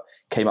questions, but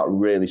came out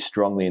really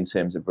strongly in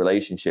terms of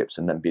relationships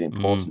and then being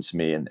important to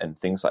me and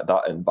things like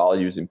that, and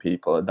values in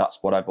people, and that's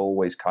what I've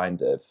always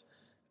kind of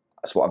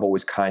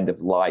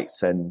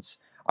liked. And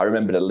I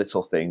remember the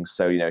little things.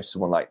 So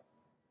someone like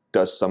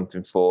does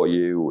something for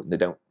you, and they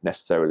don't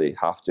necessarily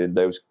have to.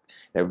 Those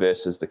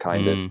versus the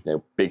kind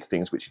of big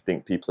things which you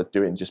think people are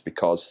doing just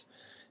because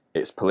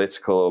it's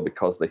political or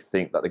because they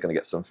think that they're going to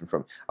get something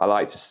from. I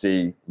like to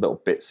see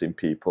little bits in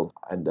people,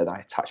 and then I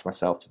attach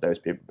myself to those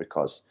people,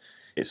 because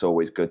it's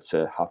always good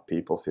to have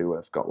people who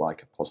have got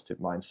like a positive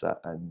mindset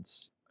and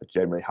are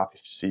generally happy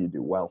to see you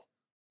do well.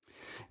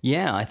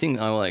 Yeah, I think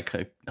I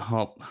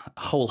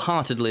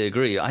wholeheartedly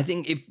agree. I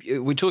think if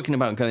we're talking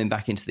about going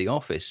back into the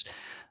office,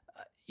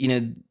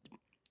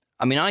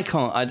 I mean, I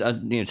can't.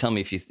 Tell me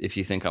if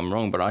you think I'm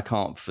wrong, but I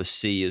can't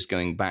foresee us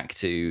going back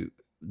to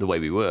the way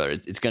we were.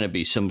 It's going to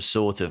be some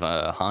sort of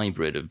a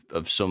hybrid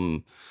of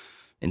some,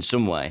 in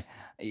some way.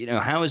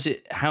 How has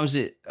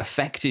it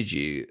affected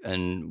you,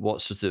 and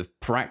what sort of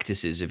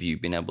practices have you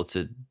been able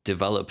to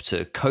develop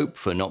to cope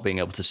for not being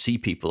able to see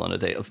people on a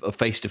day,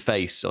 face to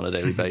face on a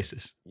daily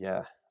basis?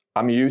 Yeah,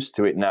 I'm used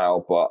to it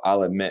now, but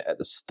I'll admit at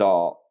the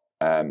start,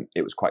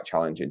 it was quite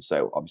challenging.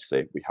 So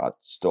obviously we had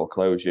store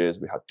closures,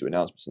 we had to do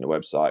announcements on the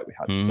website, we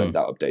had to send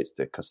out updates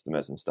to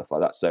customers and stuff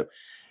like that. So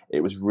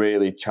it was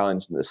really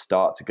challenging at the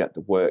start to get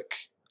the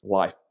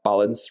work-life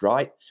balance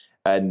right.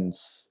 And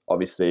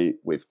obviously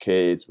with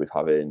kids, with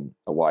having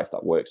a wife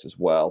that works as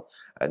well,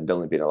 and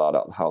only being allowed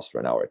out of the house for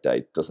an hour a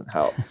day doesn't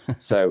help.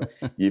 So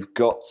you've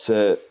got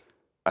to,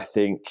 I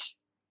think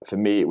for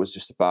me, it was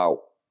just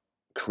about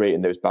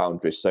creating those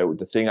boundaries. So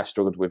the thing I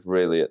struggled with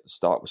really at the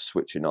start was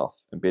switching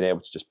off and being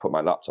able to just put my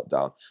laptop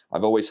down.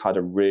 I've always had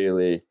a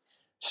really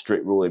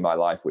strict rule in my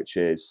life, which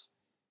is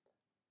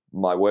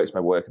my work's my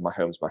work and my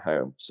home's my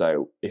home.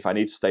 So if I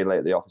need to stay late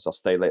at the office, I'll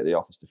stay late at the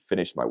office to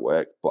finish my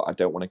work, but I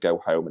don't want to go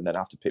home and then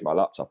have to pick my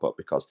laptop up,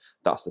 because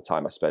that's the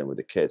time I spend with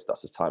the kids.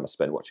 That's the time I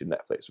spend watching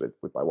Netflix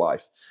with my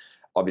wife.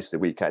 Obviously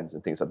weekends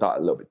and things like that are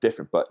a little bit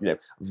different, but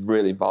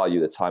really value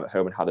the time at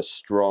home and had a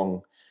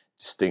strong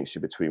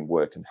distinction between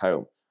work and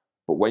home.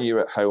 But when you're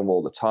at home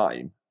all the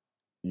time,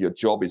 your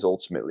job is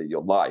ultimately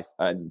your life,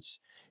 and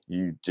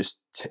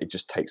it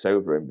just takes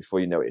over, and before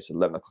you know it, it's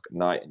 11 o'clock at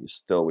night, and you're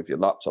still with your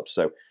laptop.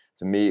 So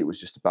for me, it was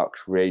just about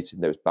creating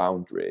those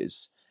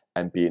boundaries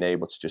and being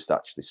able to just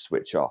actually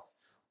switch off.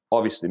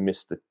 Obviously,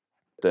 miss the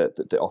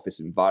office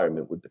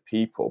environment with the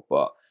people,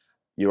 but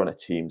you're on a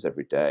Teams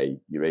every day.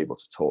 You're able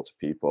to talk to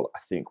people. I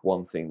think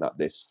one thing that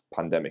this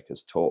pandemic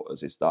has taught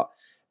us is that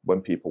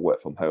when people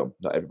work from home,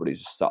 not everybody's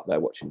just sat there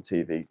watching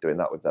TV, doing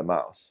that with their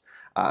mouse.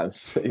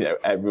 So,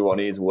 everyone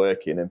is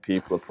working, and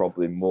people are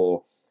probably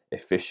more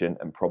efficient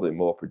and probably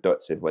more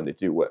productive when they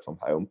do work from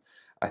home.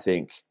 I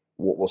think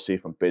what we'll see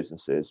from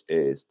businesses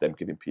is them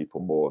giving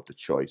people more of the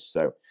choice.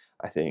 So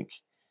I think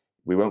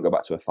we won't go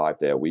back to a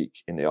 5-day a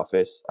week in the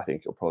office. I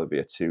think it'll probably be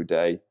a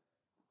 2-day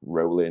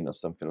roll-in or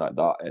something like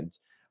that. And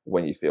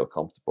when you feel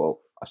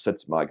comfortable, I've said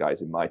to my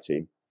guys in my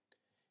team,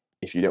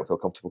 if you don't feel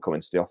comfortable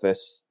coming to the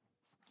office,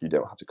 you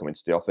don't have to come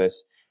into the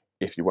office.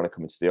 If you want to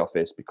come into the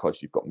office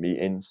because you've got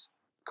meetings,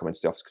 come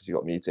into the office because you've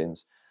got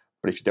meetings.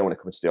 But if you don't want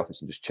to come into the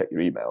office and just check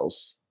your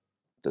emails,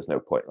 there's no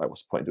point. Like,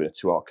 what's the point in doing a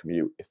 2-hour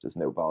commute if there's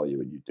no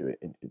value in you doing it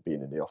in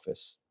being in the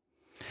office?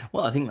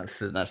 Well, I think that's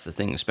the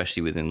thing,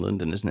 especially within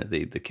London, isn't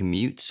it? The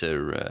commutes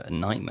are a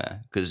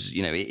nightmare because it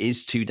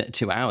is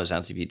 2 hours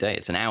out of your day.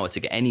 It's an hour to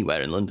get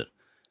anywhere in London.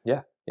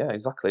 Yeah,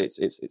 exactly.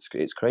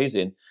 It's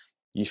crazy, and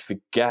you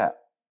forget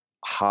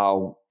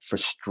how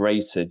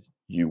frustrated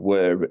you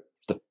were at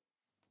the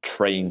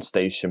train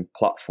station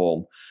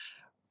platform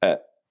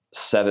at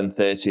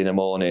 7:30 in the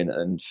morning.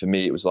 And for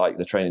me, it was like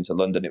the train into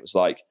London. It was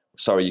like,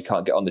 sorry, you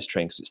can't get on this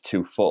train because it's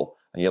too full.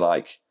 And you're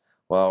like,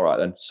 well, all right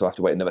then. So I have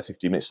to wait another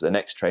 15 minutes for the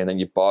next train. Then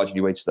you're barging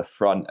your way to the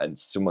front, and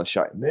someone's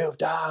shouting, "Move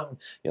down!"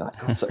 You're like,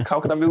 how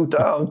can I move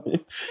down?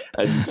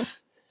 And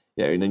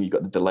and then you've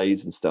got the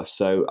delays and stuff.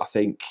 So I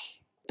think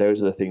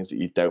those are the things that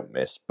you don't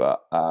miss.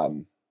 But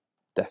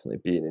definitely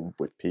being in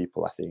with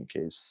people, I think,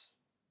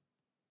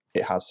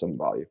 it has some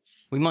value.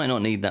 We might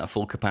not need that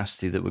full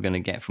capacity that we're going to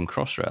get from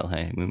Crossrail.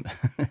 Hey,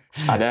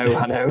 I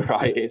know,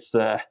 right? It's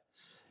I'm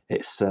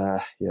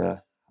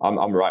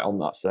right on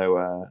that. So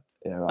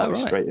I'll be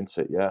straight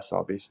into it. Yeah,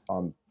 so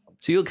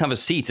So you'll have a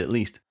seat at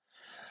least.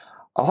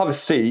 I'll have a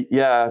seat,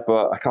 yeah,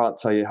 but I can't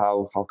tell you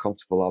how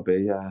comfortable I'll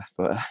be. Yeah,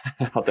 but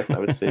I'll definitely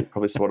have a seat.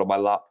 Probably someone on my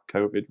lap.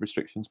 COVID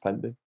restrictions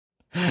pending.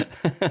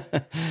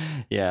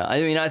 Yeah,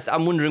 I mean,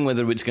 I'm wondering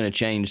whether it's going to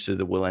change so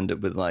that we'll end up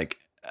with like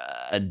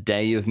a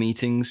day of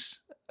meetings.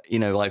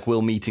 Like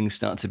will meetings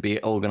start to be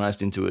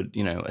organized into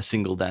a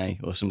single day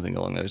or something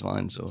along those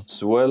lines? Or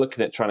so we're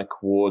looking at trying to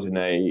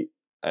coordinate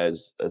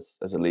as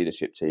a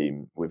leadership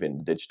team within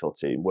the digital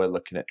team. We're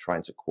looking at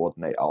trying to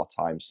coordinate our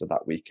time so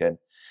that we can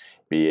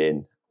be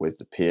in with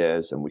the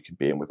peers and we can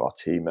be in with our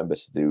team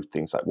members to do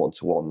things like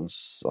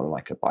one-to-ones on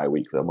like a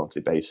bi-weekly or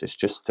monthly basis,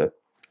 just to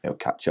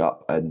catch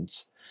up. And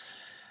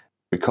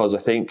because I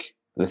think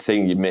the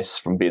thing you miss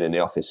from being in the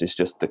office is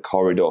just the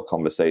corridor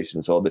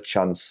conversations or the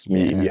chance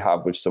meeting you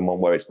have with someone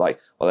where it's like,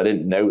 well, I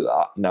didn't know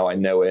that. Now I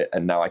know it,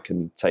 and now I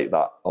can take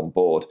that on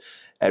board.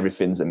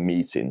 Everything's a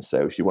meeting.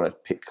 So if you want to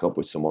pick up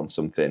with someone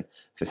something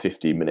for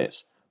 15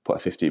 minutes, put a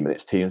 15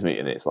 minutes Teams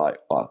meeting, it's like,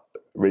 well,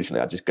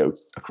 originally I'd just go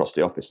across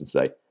the office and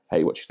say,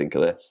 hey, what do you think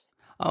of this?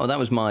 Oh, that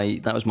was my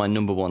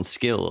number one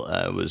skill,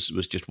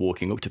 was just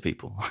walking up to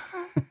people.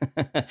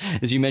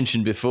 As you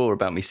mentioned before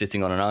about me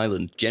sitting on an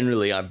island,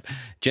 generally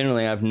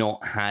I've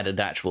not had an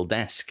actual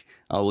desk.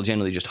 I will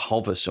generally just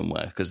hover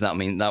somewhere because that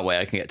way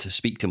I can get to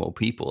speak to more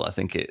people. I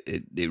think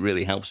it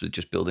really helps with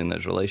just building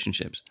those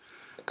relationships.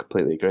 I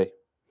completely agree.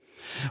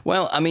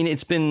 Well, I mean,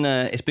 it's been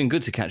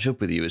good to catch up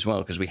with you as well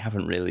because we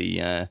haven't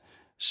really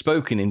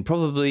spoken in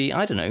probably,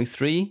 I don't know,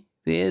 3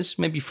 years,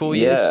 maybe 4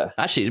 years.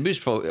 Actually, it was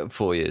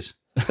 4 years.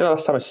 The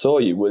last time I saw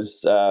you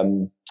was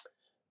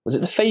it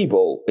the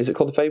Fable? Is it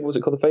called the Fable? Was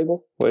it called the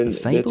Fable? The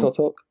Fable?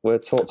 Talk.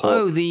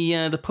 Oh,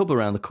 the pub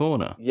around the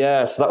corner.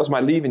 Yeah, so that was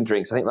my leaving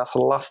drinks. I think that's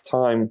the last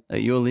time.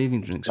 Your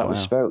leaving drinks. That we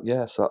spoke.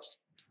 Yeah, so that's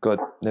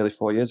good. Nearly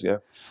 4 years ago.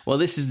 Well,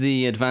 this is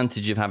the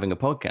advantage of having a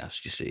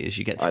podcast. You see, is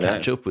you get to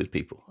catch up with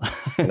people.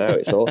 I know,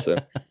 it's awesome.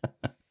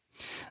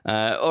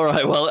 All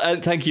right. Well,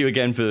 thank you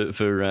again for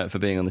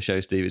being on the show,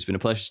 Steve. It's been a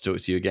pleasure to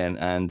talk to you again,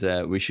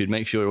 and we should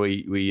make sure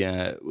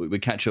we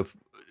catch up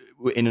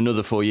in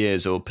another 4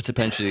 years, or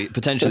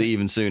potentially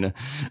even sooner.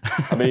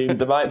 I mean,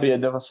 there might be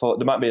another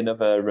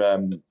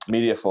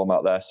media form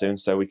out there soon,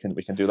 so we can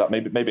do that.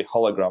 Maybe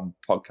hologram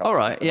podcast. All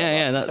right.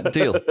 Yeah. That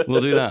deal.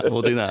 We'll do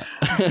that.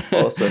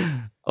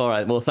 Awesome. All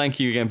right. Well, thank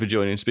you again for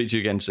joining. Speak to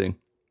you again soon.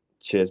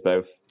 Cheers,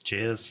 both.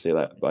 Cheers. See you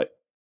later. Bye.